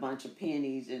counting out a bunch of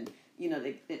pennies and,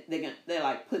 they're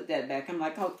like, put that back. I'm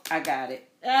like, oh, I got it.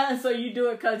 So you do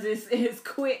it because it's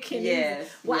quick and Yes,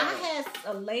 easy. Well, yes. I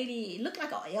had a lady, it looked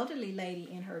like an elderly lady,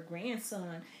 and her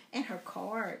grandson, and her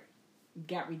card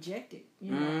got rejected, at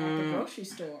the grocery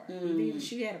store. Either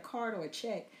she had a card or a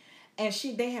check. And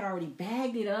they had already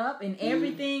bagged it up and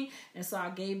everything. And so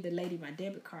I gave the lady my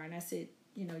debit card, and I said,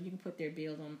 you can put their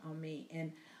bills on me.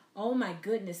 And oh my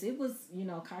goodness, it was,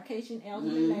 Caucasian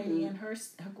elderly lady and her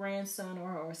grandson or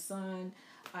her son.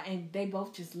 And they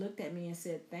both just looked at me and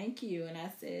said, thank you. And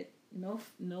I said, no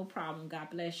problem. God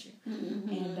bless you.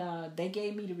 And they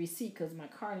gave me the receipt because my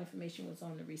card information was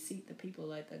on the receipt, the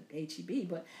people at the HEB.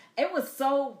 But it was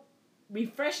so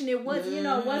refreshing. It was, it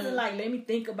wasn't like, let me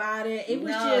think about it. It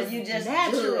was you just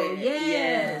natural. do it.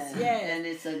 Yes. And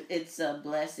it's a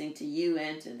blessing to you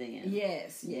and to them.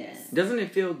 Yes. Doesn't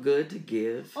it feel good to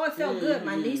give? Oh, it felt good.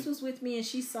 My niece was with me and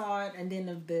she saw it, and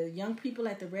then the young people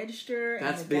at the register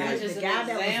That's and the guy being- that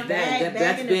was example.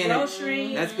 bagging the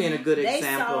groceries. That's being a good They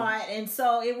example. saw it, and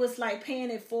so it was like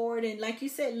paying it forward, and like you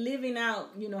said, living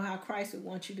out, how Christ would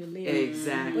want you to live.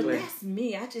 Exactly. But that's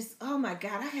me. I just, oh my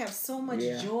God, I have so much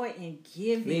joy in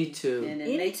giving. Me too. And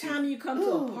it makes Anytime you come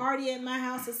to a party at my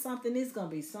house or something, it's going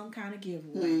to be some kind of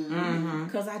giveaway.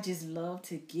 Because I just love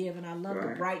to give, and I love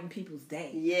to brighten people's day.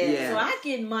 Yeah. So I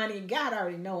get money. God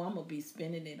already know I'm going to be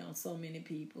spending it on so many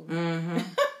people.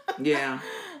 Yeah.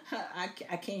 I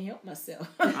can't help myself.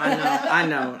 I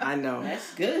know.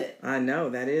 That's good. I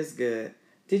know. That is good.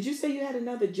 Did you say you had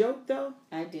another joke, though?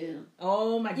 I do.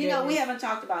 Oh, my goodness. We haven't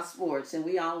talked about sports, and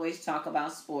we always talk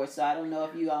about sports, so I don't know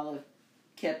if you all have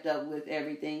kept up with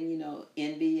everything,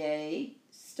 NBA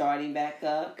starting back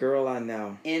up. Girl, I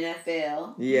know.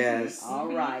 NFL. Yes.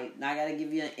 All right. Now I got to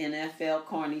give you an NFL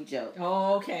corny joke.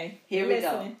 Oh, okay. Here we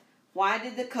go. Listening. Why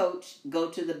did the coach go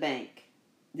to the bank?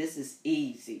 This is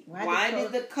easy. Why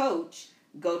did the coach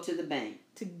go to the bank?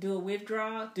 To do a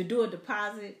withdrawal? To do a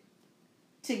deposit?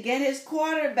 To get his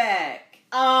quarterback.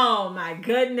 Oh, my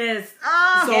goodness.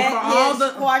 Oh. So Get for all his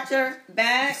the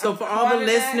quarterback. So for all the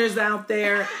listeners out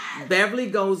there, Beverly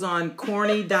goes on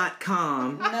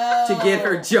corny.com to get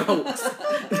her jokes.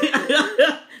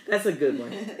 That's a good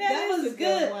one. That was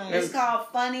good. one. It's called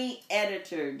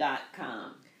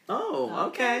funnyeditor.com. Oh,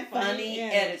 okay.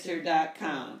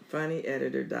 Funnyeditor.com.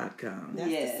 Funnyeditor.com. That's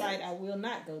Yes. the site I will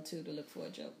not go to look for a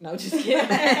joke. No, just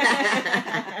kidding.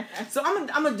 So I'm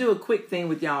gonna do a quick thing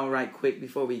with y'all right quick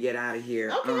before we get out of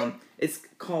here. Okay. It's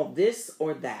called This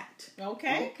or That.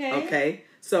 Okay. Okay.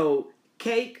 So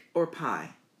cake or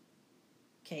pie?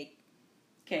 Cake.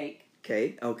 Cake.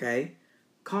 Okay, okay.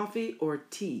 Coffee or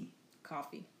tea?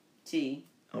 Coffee. Tea.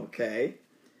 Okay.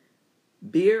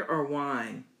 Beer or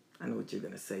wine? I know what you're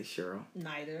going to say, Cheryl.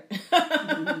 Neither.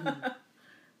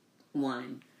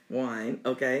 Wine. Wine,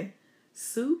 okay.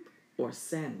 Soup or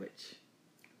sandwich?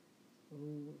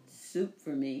 Ooh, Soup for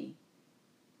me.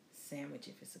 sandwich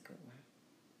if it's a good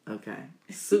one. Okay.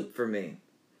 Soup for me.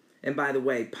 And by the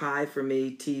way, pie for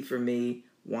me, tea for me,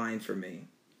 wine for me.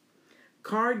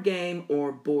 Card game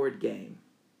or board game?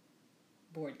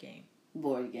 Board game.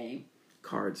 Board game.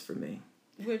 Cards for me.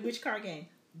 Which card game?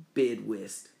 Bid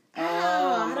whist. I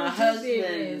Oh, don't my do husband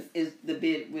bid whist. is the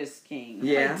bid whist king.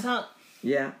 Yeah. Hey, Tunk.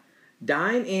 Yeah.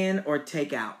 Dine in or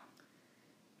take out?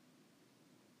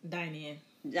 Dine in.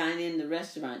 Dine in the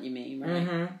restaurant, you mean, right?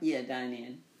 Mm-hmm. Yeah, dine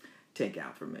in. Take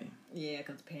out for me. Yeah,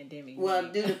 because the pandemic.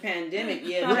 Well, due to pandemic,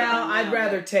 yeah. Well, dine I'd out.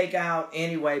 rather take out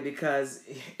anyway because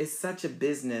it's such a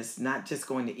business, not just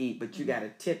going to eat, but you got to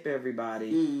tip everybody.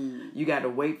 You got to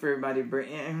wait for everybody to bring.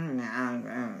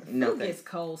 Food No, gets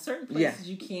cold. Certain Yeah. places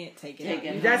you can't take it Take out.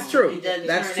 it That's home. true. It doesn't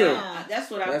That's turn true. out-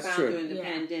 That's what I That's found true. during the Yeah.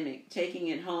 pandemic. Taking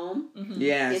it home,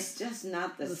 Yes. it's just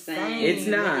not the The same. same. It's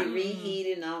not. When you reheat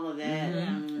it and all of that.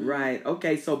 Mhm. Right.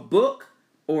 Okay. So book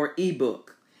or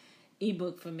ebook?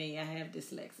 Ebook for me. I have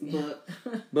dyslexia. Book.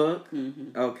 Book.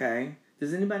 Mm-hmm. Okay.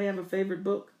 Does anybody have a favorite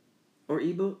book or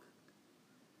ebook?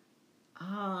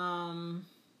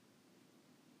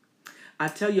 I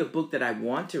tell you a book that I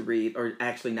want to read, or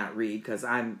actually not read, because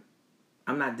I'm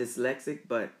not dyslexic,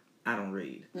 but I don't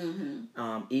read.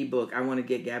 Mm-hmm. Ebook. I want to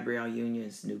get Gabrielle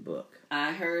Union's new book.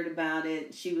 I heard about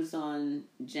it. She was on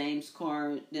James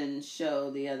Corden's show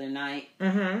the other night,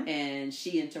 Mm-hmm. and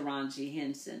she and Taraji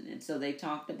Henson, and so they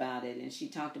talked about it, and she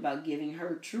talked about giving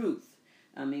her truth.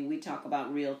 I mean, we talk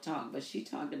about real talk, but she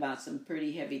talked about some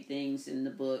pretty heavy things in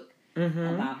the book Mm-hmm.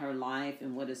 about her life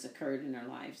and what has occurred in her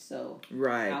life. So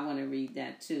Right. I want to read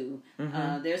that too.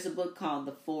 Mhm. There's a book called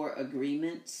The Four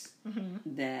Agreements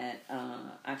Mm-hmm. that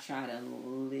I try to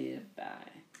live by.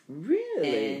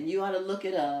 Really? And you ought to look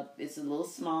it up. It's a little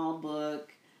small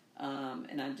book.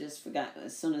 And I just forgot,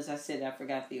 as soon as I said it, I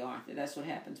forgot the author. That's what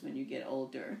happens when you get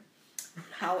older.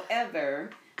 However,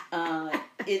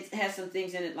 it has some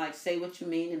things in it like say what you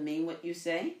mean and mean what you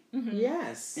say.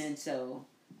 Yes. And so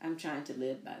I'm trying to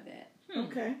live by that.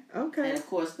 Okay. And Okay. of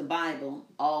course, the Bible,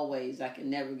 always, I can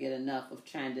never get enough of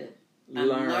trying to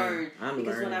Learn. I'm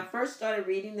because learning. when I first started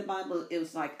reading the Bible, it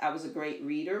was like I was a great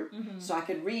reader, so I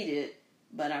could read it,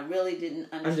 but I really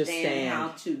didn't understand how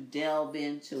to delve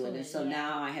into it. And so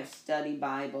now I have study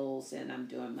Bibles, and I'm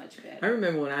doing much I better.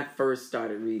 remember when I first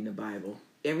started reading the Bible,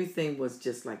 everything was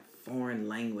just like foreign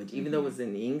language, even though it was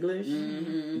in English.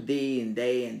 Thee and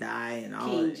they and thy and all.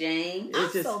 King James. It's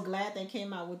I'm just- so glad they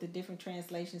came out with the different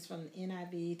translations from the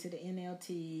NIV to the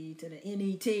NLT to the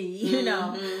NET. You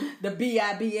know, the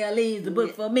BIBLE is the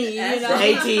book for me. You know,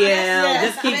 The ATL.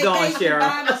 Just keep going, Vacation Cheryl.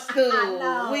 Bible I School.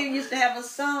 know. We used to have a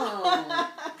song.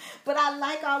 But I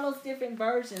like all those different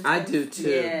versions. I do too.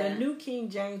 Yeah. The New King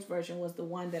James Version was the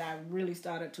one that I really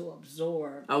started to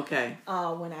absorb. Okay.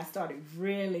 When I started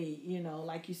really,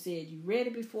 like you said, you read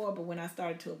it before, but when I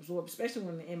started to absorb, especially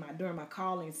during my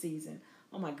calling season,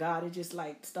 oh my God, it just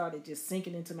started just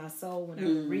sinking into my soul when I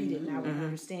would read it and I would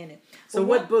understand it. So But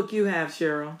what book you have,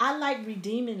 Cheryl? I like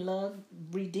Redeeming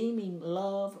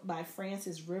Love by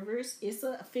Frances Rivers. It's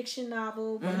a fiction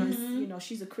novel, but it's,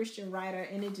 she's a Christian writer,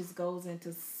 and it just goes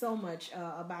into so much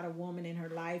about a woman in her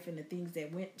life and the things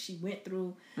that she went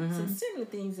through, some similar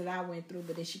things that I went through,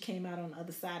 but then she came out on the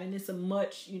other side, and it's a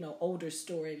much, older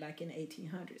story, like in the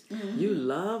 1800s. You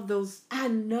love those I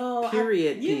know.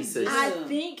 period pieces. I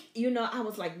think, I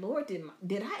was like, Lord,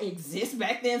 did I exist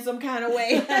back then some kind of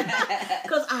way?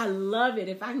 Because I love it.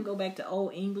 If I can go back to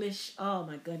Old English, oh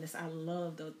my goodness, I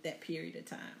love that period of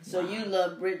time. So you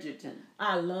love Bridgerton.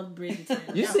 I love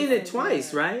Bridgerton. You've That seen was it so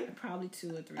twice, good. right? Probably 2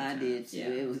 or 3 I times. did too. Yeah.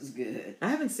 It was good. I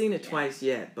haven't seen it twice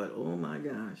yet, but oh my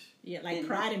gosh. Yeah, like And-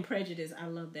 Pride and Prejudice. I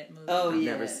love that movie. Oh, I've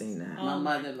yeah. never seen that. Oh My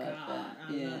mother God, loved that.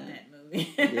 I Yeah. love that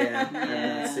movie. Yeah,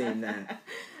 I've not seen that.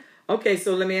 Okay,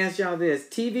 so let me ask y'all this.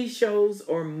 TV shows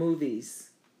or movies?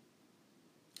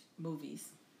 Movies.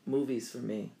 Movies for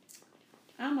me.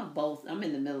 I'm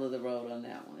in the middle of the road on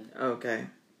that one. Okay.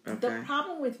 Okay. The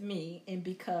problem with me, and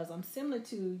because I'm similar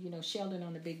to, Sheldon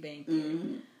on the Big Bang Theory,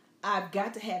 Mm-hmm. I've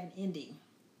got to have an ending.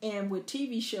 And with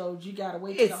TV shows, you got to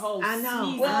wait till the whole I know.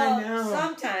 season. Well, I know.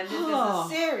 sometimes if Oh.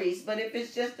 it's a series, but if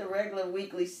it's just a regular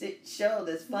weekly show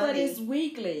that's funny, But it's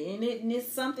weekly, and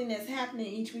it's something that's happening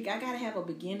each week. I got to have a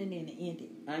beginning and an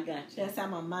ending. I got you. That's how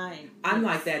my mind. I'm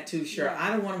like that too, sure. Yeah.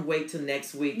 I don't want to wait till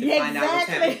next week to Yeah, find out what's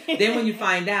exactly. happening. Then when you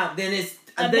find out, then it's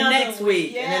the Another next one,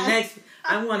 week. yeah. And the next,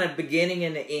 I want a beginning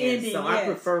and the end. Ending, so I yes.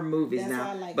 prefer movies That's now.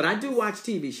 why I like but I movies. do watch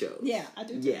TV shows. Yeah, I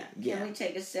do. Yeah, Can yeah. we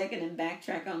take a second and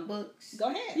backtrack on books? Go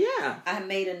ahead. Yeah. I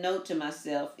made a note to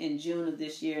myself in June of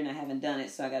this year, and I haven't done it,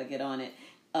 so I got to get on it.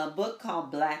 A book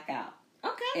called Blackout,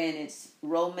 Okay. and it's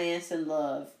romance and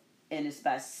love, and it's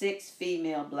by 6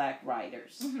 female black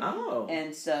writers. Oh.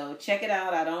 And so check it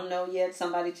out. I don't know yet.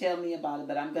 Somebody tell me about it,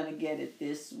 but I'm going to get it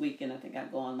this weekend. I think I'll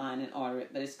go online and order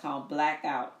it. But it's called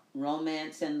Blackout,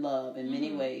 Romance and Love in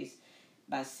many ways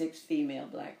by 6 female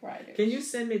black writers. Can you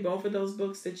send me both of those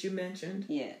books that you mentioned?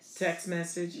 Yes. Text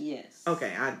message? Yes.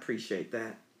 Okay, I'd appreciate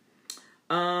that.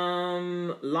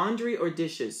 Laundry or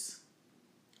dishes?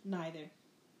 Neither.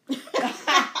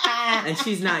 And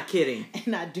she's not kidding.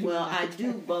 And I do. Well, I neither.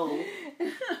 do both.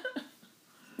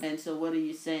 And so what are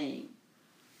you saying?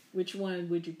 Which one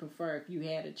would you prefer if you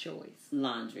had a choice?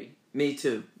 Laundry. Me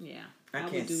too. Yeah. I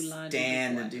would can't do laundry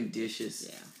stand before to I do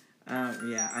dishes. Yeah.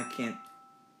 Yeah, I can't.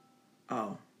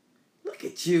 Oh, look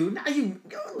at you. Now you,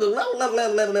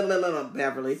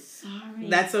 Beverly. Sorry.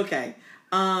 That's okay.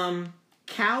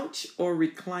 Couch or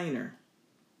recliner?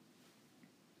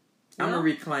 I'm a Well,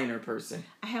 recliner person.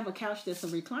 I have a couch that's a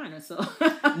recliner, so.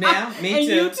 Yeah, me and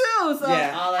too. you too. So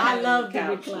Yeah. All I I have love is the a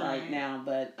couch recline. right now,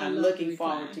 but I I'm love the looking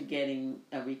forward recline. to getting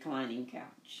a reclining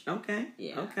couch. Okay.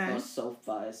 Yeah. Okay. Or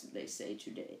sofa, as they say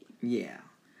today. Yeah.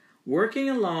 Working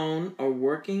alone or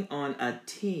working on a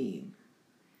team?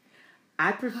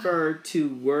 I prefer to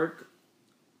work,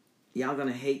 y'all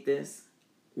gonna hate this,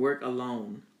 work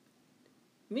alone.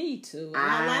 Me too. And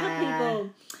a lot of people,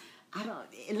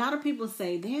 a lot of people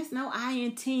say there's no I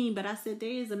in team, but I said there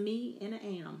is a me and an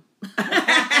am.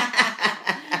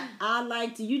 I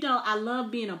like to, I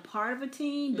love being a part of a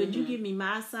team, but you give me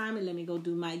my assignment, let me go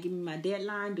give me my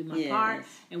deadline, do my Yes. part,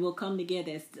 and we'll come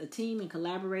together as a team and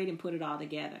collaborate and put it all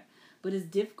together. But it's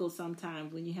difficult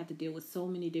sometimes when you have to deal with so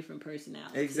many different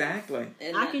personalities. Exactly.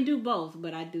 And I can do both,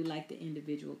 but I do like the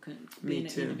individual, being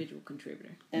too. an individual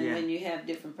contributor. And Yeah. when you have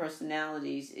different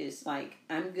personalities, it's like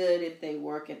I'm good if they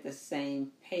work at the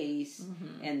same pace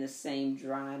and the same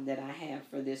drive that I have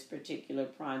for this particular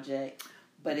project.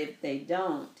 But if they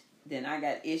don't, then I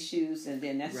got issues, and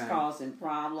then that's Right. causing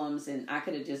problems. And I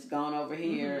could have just gone over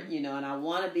here, and I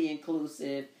want to be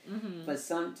inclusive. But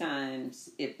sometimes,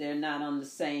 if they're not on the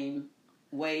same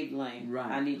wavelength,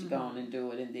 Right. I need to go on and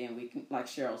do it. And then we can, like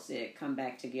Cheryl said, come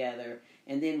back together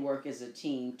and then work as a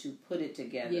team to put it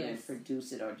together and Yes.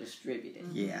 produce it or distribute it.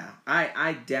 Yeah.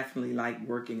 I definitely like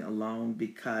working alone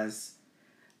because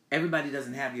everybody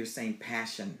doesn't have your same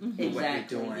passion for what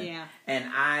Exactly. you're doing. Yeah. And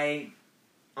I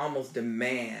almost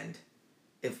demand,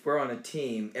 if we're on a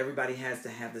team, everybody has to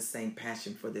have the same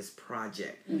passion for this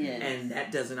project. Yes. And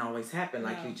that doesn't always happen,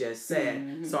 like No. you just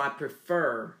said. So I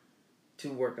prefer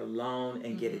to work alone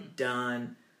and get it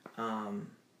done.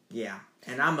 Yeah.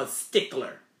 And I'm a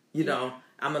stickler,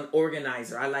 I'm an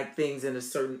organizer. I like things in a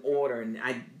certain order, and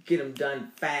I get them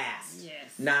done fast,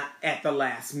 Yes. not at the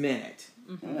last minute.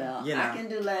 Well, You know. I can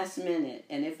do last minute,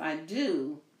 and if I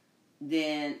do,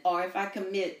 then, or if I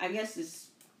commit, I guess it's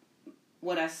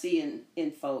what I see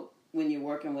in folk when you're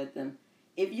working with them.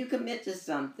 If you commit to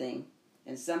something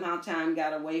and somehow time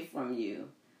got away from you,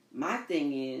 my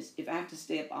thing is, if I have to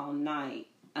stay up all night,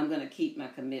 I'm going to keep my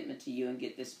commitment to you and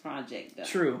get this project done.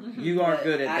 True. You are But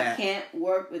good at I that. can't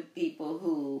work with people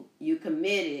who you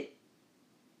committed,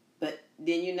 but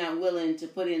then you're not willing to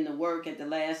put in the work at the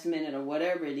last minute or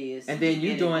whatever it is. And to then get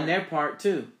you it doing done their part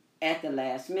too. at the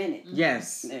last minute.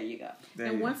 Yes. There you go. There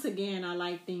And you once again, I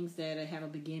like things that have a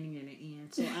beginning and an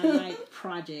end. So I like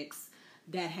projects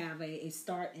that have a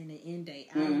start and an end date.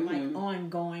 I don't like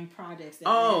ongoing projects that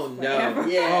Oh last forever. no!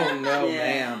 Yeah. Oh no, Yeah.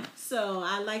 ma'am! So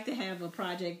I like to have a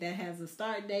project that has a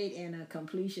start date and a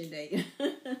completion date.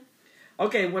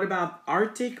 Okay, what about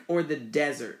Arctic or the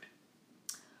desert?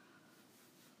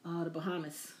 The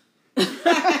Bahamas.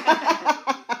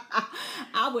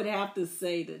 I would have to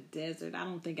say the desert. I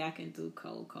don't think I can do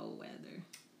cold weather.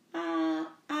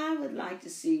 I would like to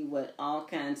see what all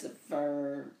kinds of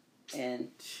fur and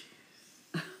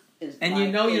is And like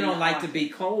you know you in don't the like to Arctic. be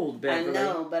cold, Beverly. I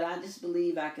know, but I just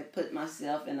believe I could put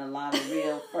myself in a lot of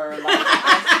real fur like the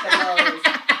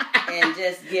Eskimos and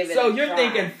just give it So a you're try.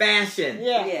 thinking fashion.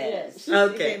 Yeah, Yes.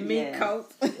 Okay. Meat Yes.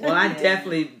 coat. Well, I Yeah.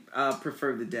 definitely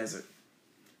prefer the desert.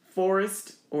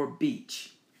 Forest or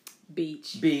beach?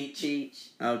 Beach. Beach. Beach.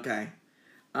 Okay.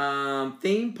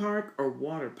 Theme park or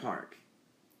water park?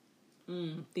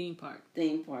 Theme park.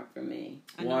 Theme park for me.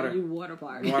 I know Water. you water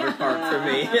park. Water park for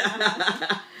me.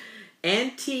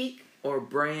 Antique or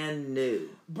brand new?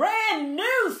 Brand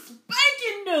new,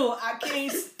 spanking new. I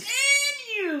can't stand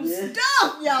used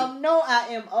stuff. Y'all know I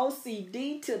am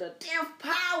OCD to the 10th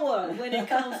power when it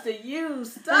comes to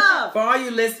used stuff. For all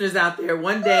you listeners out there,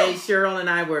 one day Cheryl and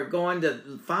I were going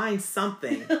to find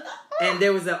something, and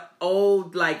there was an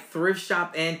old like thrift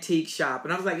shop, antique shop,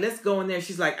 and I was like, let's go in there.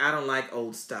 She's like, I don't like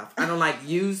old stuff. I don't like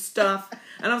used stuff.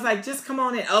 And I was like, just come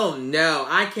on in. Oh no,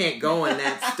 I can't go in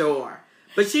that store.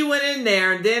 But she went in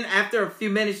there, and then after a few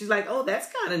minutes, she's like, oh, that's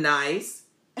kind of nice.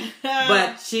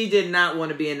 But she did not want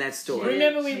to be in that store.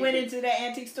 Remember we went into that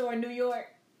antique store in New York?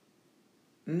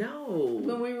 No.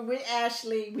 When we were with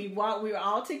Ashley, we were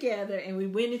all together, and we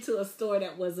went into a store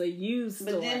that was a used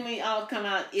store. But then we all come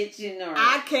out itching or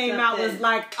I came out was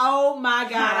like, oh my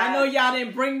God, I know y'all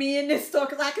didn't bring me in this store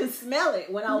because I can smell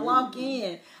it when I walk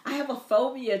in. I have a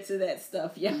phobia to that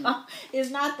stuff, y'all. It's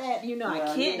not that,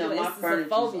 I can't do it. My It's a furniture's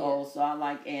phobia. old, so I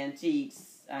like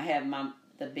antiques. I have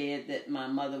the bed that my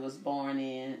mother was born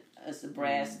in. It's a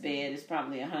brass bed. It's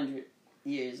probably 100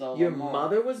 years old. Your or more.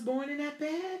 mother was born in that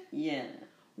bed? Yeah.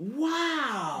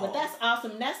 Wow. But that's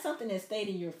awesome. That's something that stayed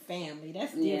in your family.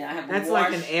 That's different. Yeah, I have That's a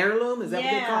like an heirloom? Is that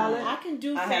what they call it? I can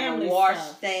do I family have a wash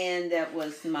stuff. stand that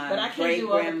was But I my can't great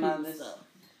do other people's grandmother's. stuff.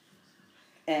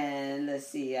 And let's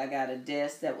see, I got a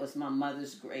desk that was my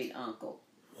mother's great uncle.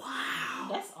 Wow.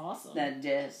 That's awesome. That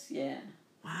desk, yeah.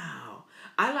 Wow.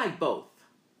 I like both.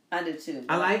 I do too.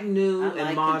 I like new I and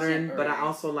like modern, but I contemporary.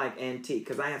 also like antique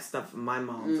because I have stuff from my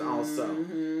mom's also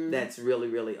that's really,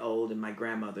 really old and my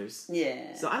grandmother's.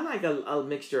 Yeah. So I like a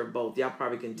mixture of both. Y'all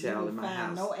probably can You tell will in my find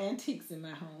house. no antiques in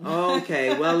my home.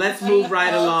 Okay, well, let's move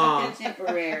right Also along.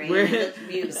 contemporary. We're- It looks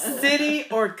beautiful. City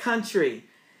or country?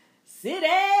 City.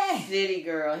 City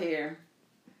girl here.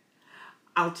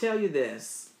 I'll tell you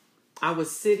this. I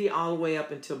was city all the way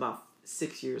up until about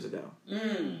 6 years ago.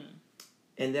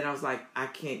 And then I was like, I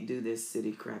can't do this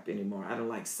city crap anymore. I don't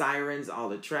like sirens, all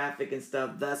the traffic and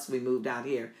stuff. Thus, we moved out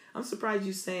here. I'm surprised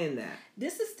you saying that.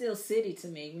 This is still city to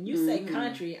me. When you say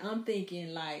country, I'm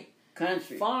thinking like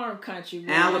Country. farm country.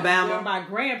 Alabama. Where my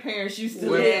grandparents used to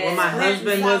Where- live. where my Scranton,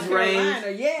 husband South was Carolina.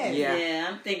 raised. Yeah. Yeah,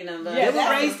 I'm thinking of Yeah, They were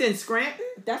that's- raised in Scranton?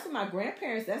 That's what my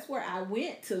grandparents, that's where I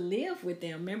went to live with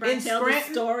them. Remember In I tell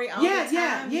Scranton? the story all Yeah, the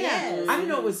yeah, time? yeah. Yes. I didn't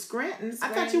know it was Scranton. I thought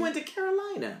Scranton. you went to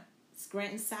Carolina.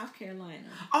 Scranton, South Carolina.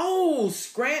 Oh,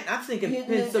 Scranton. I'm thinking You-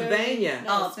 Pennsylvania.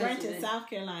 No, Oh, Scranton, Pennsylvania. South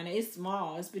Carolina. It's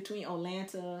small. It's between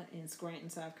Atlanta and Scranton,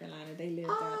 South Carolina. They lived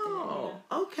out Oh,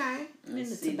 okay. there. In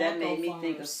the See, that tobacco made me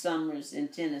think of farms. Summers in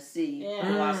Tennessee. Yeah.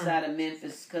 Go outside of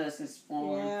Memphis, Cousins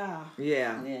Farm. Yeah.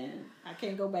 Yeah. Yeah. I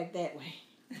can't go back that way.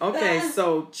 Okay,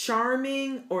 so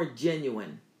charming or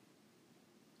genuine?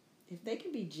 If they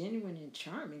can be genuine and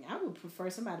charming, I would prefer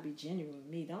somebody to be genuine with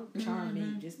me. Don't charm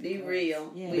me. Just Be because.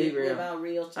 real. Yeah. Be We real. live out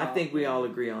real talk. I think we all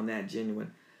agree on that,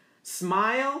 genuine.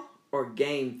 Smile or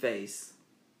game face?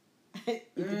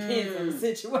 It depends on the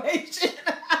situation.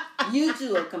 You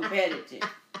two are competitive.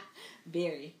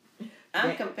 Very. I'm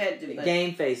Ga- competitive, but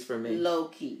Game face for me. low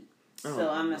key. So Oh,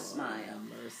 I'm a Lord, smile. have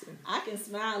mercy. I can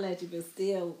smile at you, but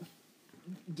still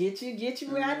get you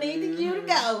where I need you to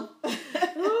go.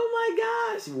 Oh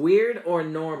my gosh. Weird or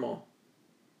normal?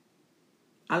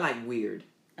 I like weird.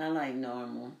 I like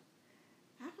normal.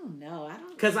 I don't know. I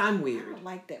Because I'm I weird. don't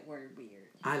like that word weird.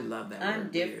 I love that I'm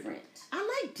word. different. Weird.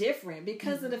 I like different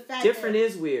because of the fact Different that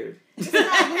is weird. it's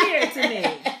not weird to me.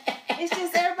 It's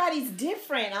just everybody's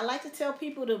different. I like to tell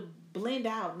people to blend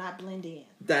out, not blend in.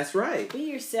 That's right. Be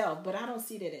yourself, but I don't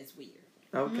see that as weird.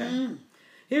 Okay.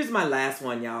 Here's my last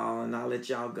one, y'all, and I'll let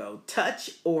y'all go.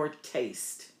 Touch or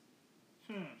taste?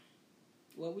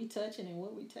 What we touching and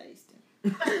what we tasting.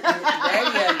 There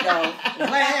you go.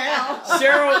 Well,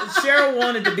 Cheryl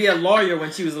wanted to be a lawyer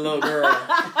when she was a little girl.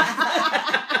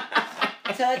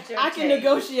 touch or I can taste.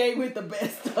 negotiate with the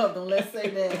best of them. Let's say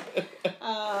that.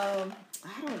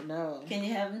 I don't know. Can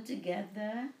you have them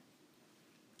together?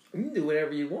 You can do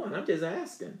whatever you want. I'm just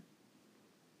asking.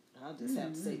 I'll just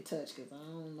have to say touch because I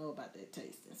don't know about that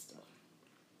tasting stuff.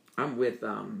 I'm with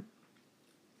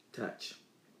touch.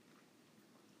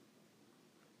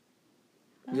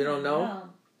 You don't know?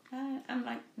 I'm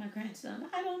like my grandson.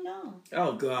 I don't know.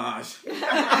 Oh gosh.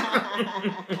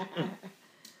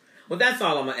 Well, that's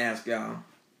all I'm gonna ask y'all.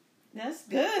 That's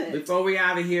good. Before we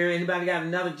out of here, anybody got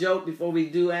another joke before we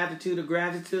do attitude of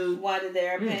gratitude? Why did the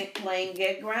airplane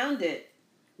get grounded?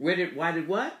 Why did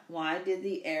what? Why did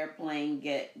the airplane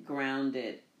get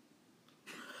grounded?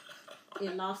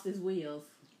 It lost its wheels.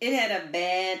 It had a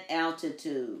bad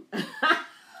altitude.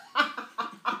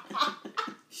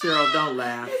 Cheryl, don't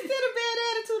laugh. Instead of bad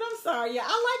attitude, I'm sorry. Yeah,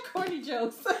 I like corny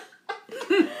jokes.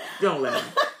 Don't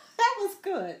laugh. That was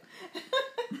good.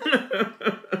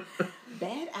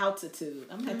 Bad altitude.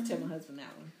 I'm going to have to tell my husband that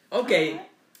one. Okay, Alright.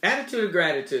 attitude of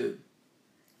gratitude.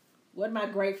 What am I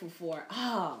grateful for?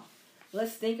 Oh,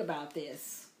 let's think about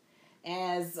this.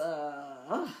 As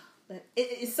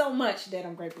it's so much that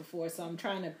I'm grateful for, so I'm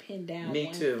trying to pin down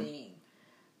one thing.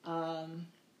 I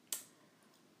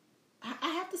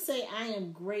have to say I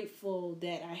am grateful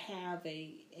that I have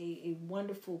a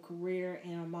wonderful career,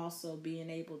 and I'm also being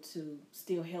able to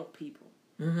still help people.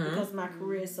 Because my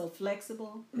career is so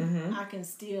flexible, I can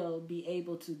still be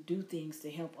able to do things to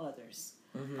help others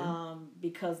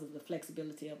because of the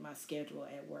flexibility of my schedule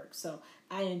at work. So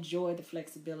I enjoy the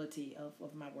flexibility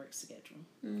of my work schedule.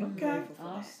 Okay.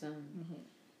 Awesome.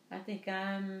 I think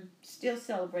I'm still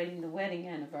celebrating the wedding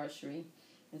anniversary.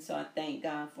 And so I thank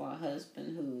God for a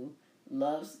husband who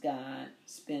loves God,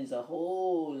 spends a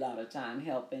whole lot of time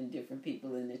helping different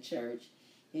people in the church.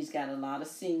 He's got a lot of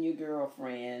senior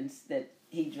girlfriends that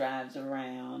he drives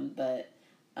around, but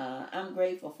I'm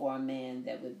grateful for a man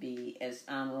that would be as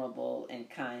honorable and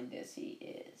kind as he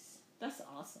is. That's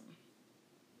awesome.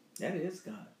 That is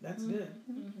God. That's good.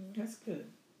 That's good.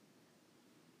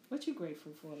 What you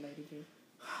grateful for, Lady V?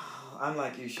 I'm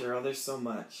like you, Cheryl. There's so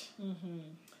much.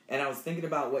 And I was thinking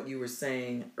about what you were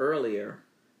saying earlier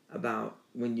about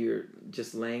when you're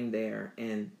just laying there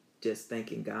and just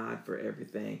thanking God for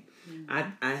everything.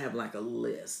 I have like a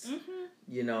list,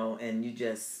 you know, and you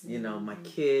just, you know, my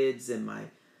kids and my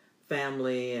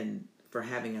family, and for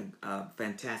having a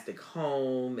fantastic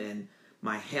home, and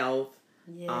my health,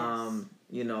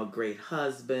 you know, a great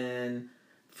husband,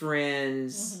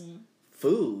 friends,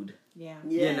 food,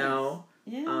 you know.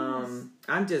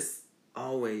 I'm just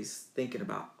always thinking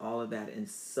about all of that and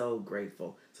so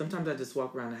grateful. Sometimes I just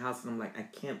walk around the house and I'm like, I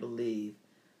can't believe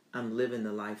I'm living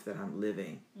the life that I'm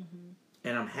living.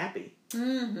 And I'm happy.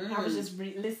 I was just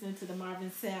listening to the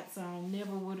Marvin Sapp song,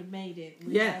 Never Would Have Made It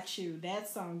Without You. That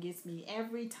song gets me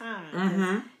every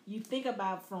time. You think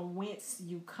about from whence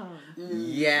you come.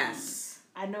 Yes.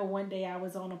 I know one day I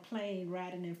was on a plane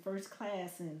riding in first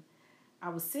class, and I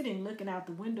was sitting looking out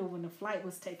the window when the flight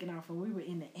was taking off, and we were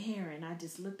in the air, and I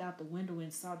just looked out the window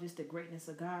and saw just the greatness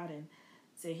of God and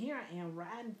said, here I am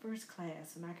riding first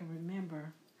class. And I can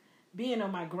remember being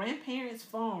on my grandparents'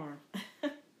 farm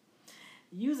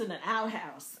using an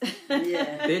outhouse.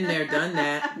 Been there, done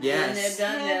that. Yes. Been there,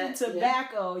 done that.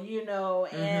 Tobacco, you know,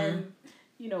 and,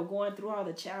 you know, going through all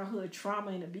the childhood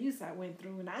trauma and abuse I went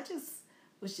through. And I just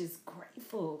was just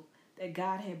grateful that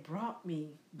God had brought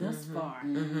me thus far.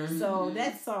 So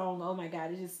that song, oh my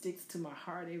God, it just sticks to my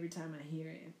heart every time I hear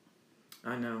it.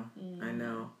 I know. I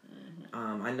know.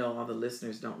 I know all the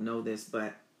listeners don't know this,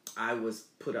 but I was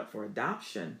put up for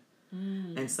adoption.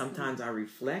 And sometimes I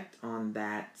reflect on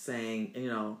that, saying, you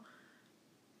know,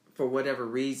 for whatever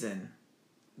reason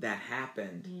that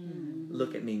happened,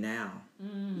 look at me now,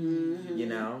 you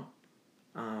know.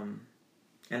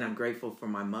 And I'm grateful for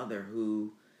my mother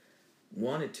who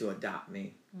wanted to adopt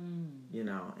me, you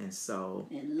know, and so.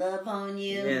 And love on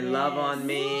you. And love on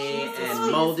me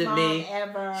and molded me.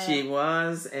 Ever. She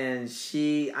was, and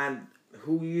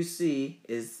who you see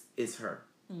is her.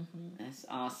 That's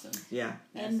awesome. Yeah.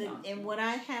 That's awesome. And what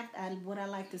I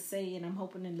like to say, and I'm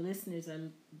hoping the listeners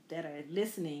that are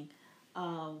listening,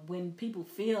 when people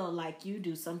feel like you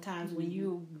do, sometimes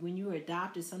when you're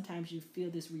adopted, sometimes you feel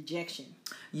this rejection.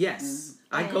 Yes,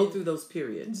 I go through those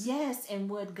periods. Yes, and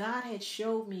what God had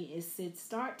showed me is said,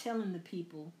 start telling the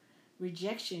people,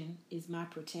 rejection is my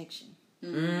protection.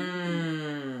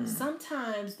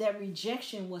 Sometimes that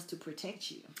rejection was to protect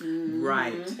you.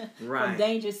 Right. From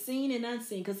danger seen and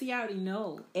unseen, because he already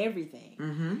know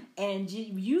everything. And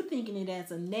you thinking it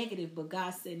as a negative, but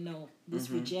God said, no,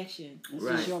 this rejection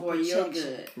is your for protection. your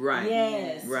good. Right.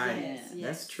 Yes. Right. Yes.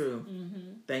 That's true.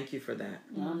 Thank you for that.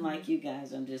 I'm like you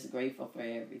guys. I'm just grateful for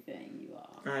everything you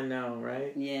all. I know,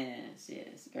 right? Yes.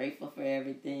 Grateful for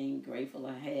everything. Grateful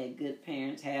I had good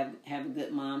parents. Have a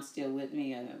good mom still with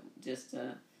me. Just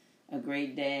a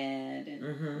great dad,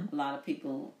 and a lot of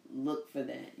people look for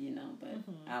that, you know. But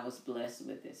I was blessed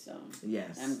with it, so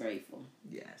yes, I'm grateful.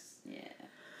 Yes. Yeah.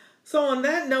 So on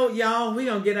that note, y'all, we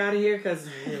gonna get out of here because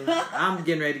I'm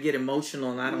getting ready to get emotional,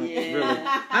 and I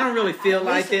don't really feel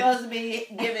like it. We're supposed to be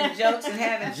giving jokes and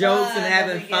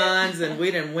having fun, and we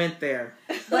done went there.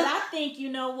 But I think, you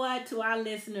know what, to our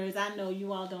listeners, I know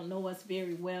you all don't know us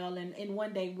very well, and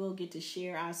one day we'll get to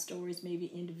share our stories, maybe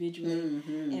individually,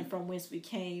 and from whence we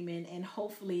came, and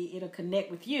hopefully it'll connect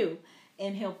with you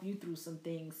and help you through some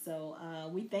things. So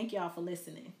we thank y'all for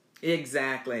listening.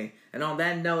 Exactly. And on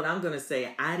that note, I'm going to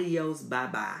say adios,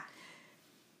 bye-bye.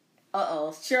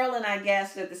 Cheryl and I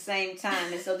gasped at the same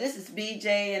time. And so this is BJ,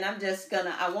 and I'm just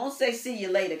I won't say see you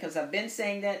later because I've been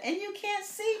saying that, and you can't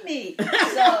see me.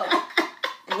 So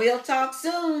we'll talk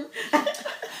soon.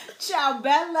 Ciao,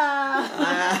 Bella.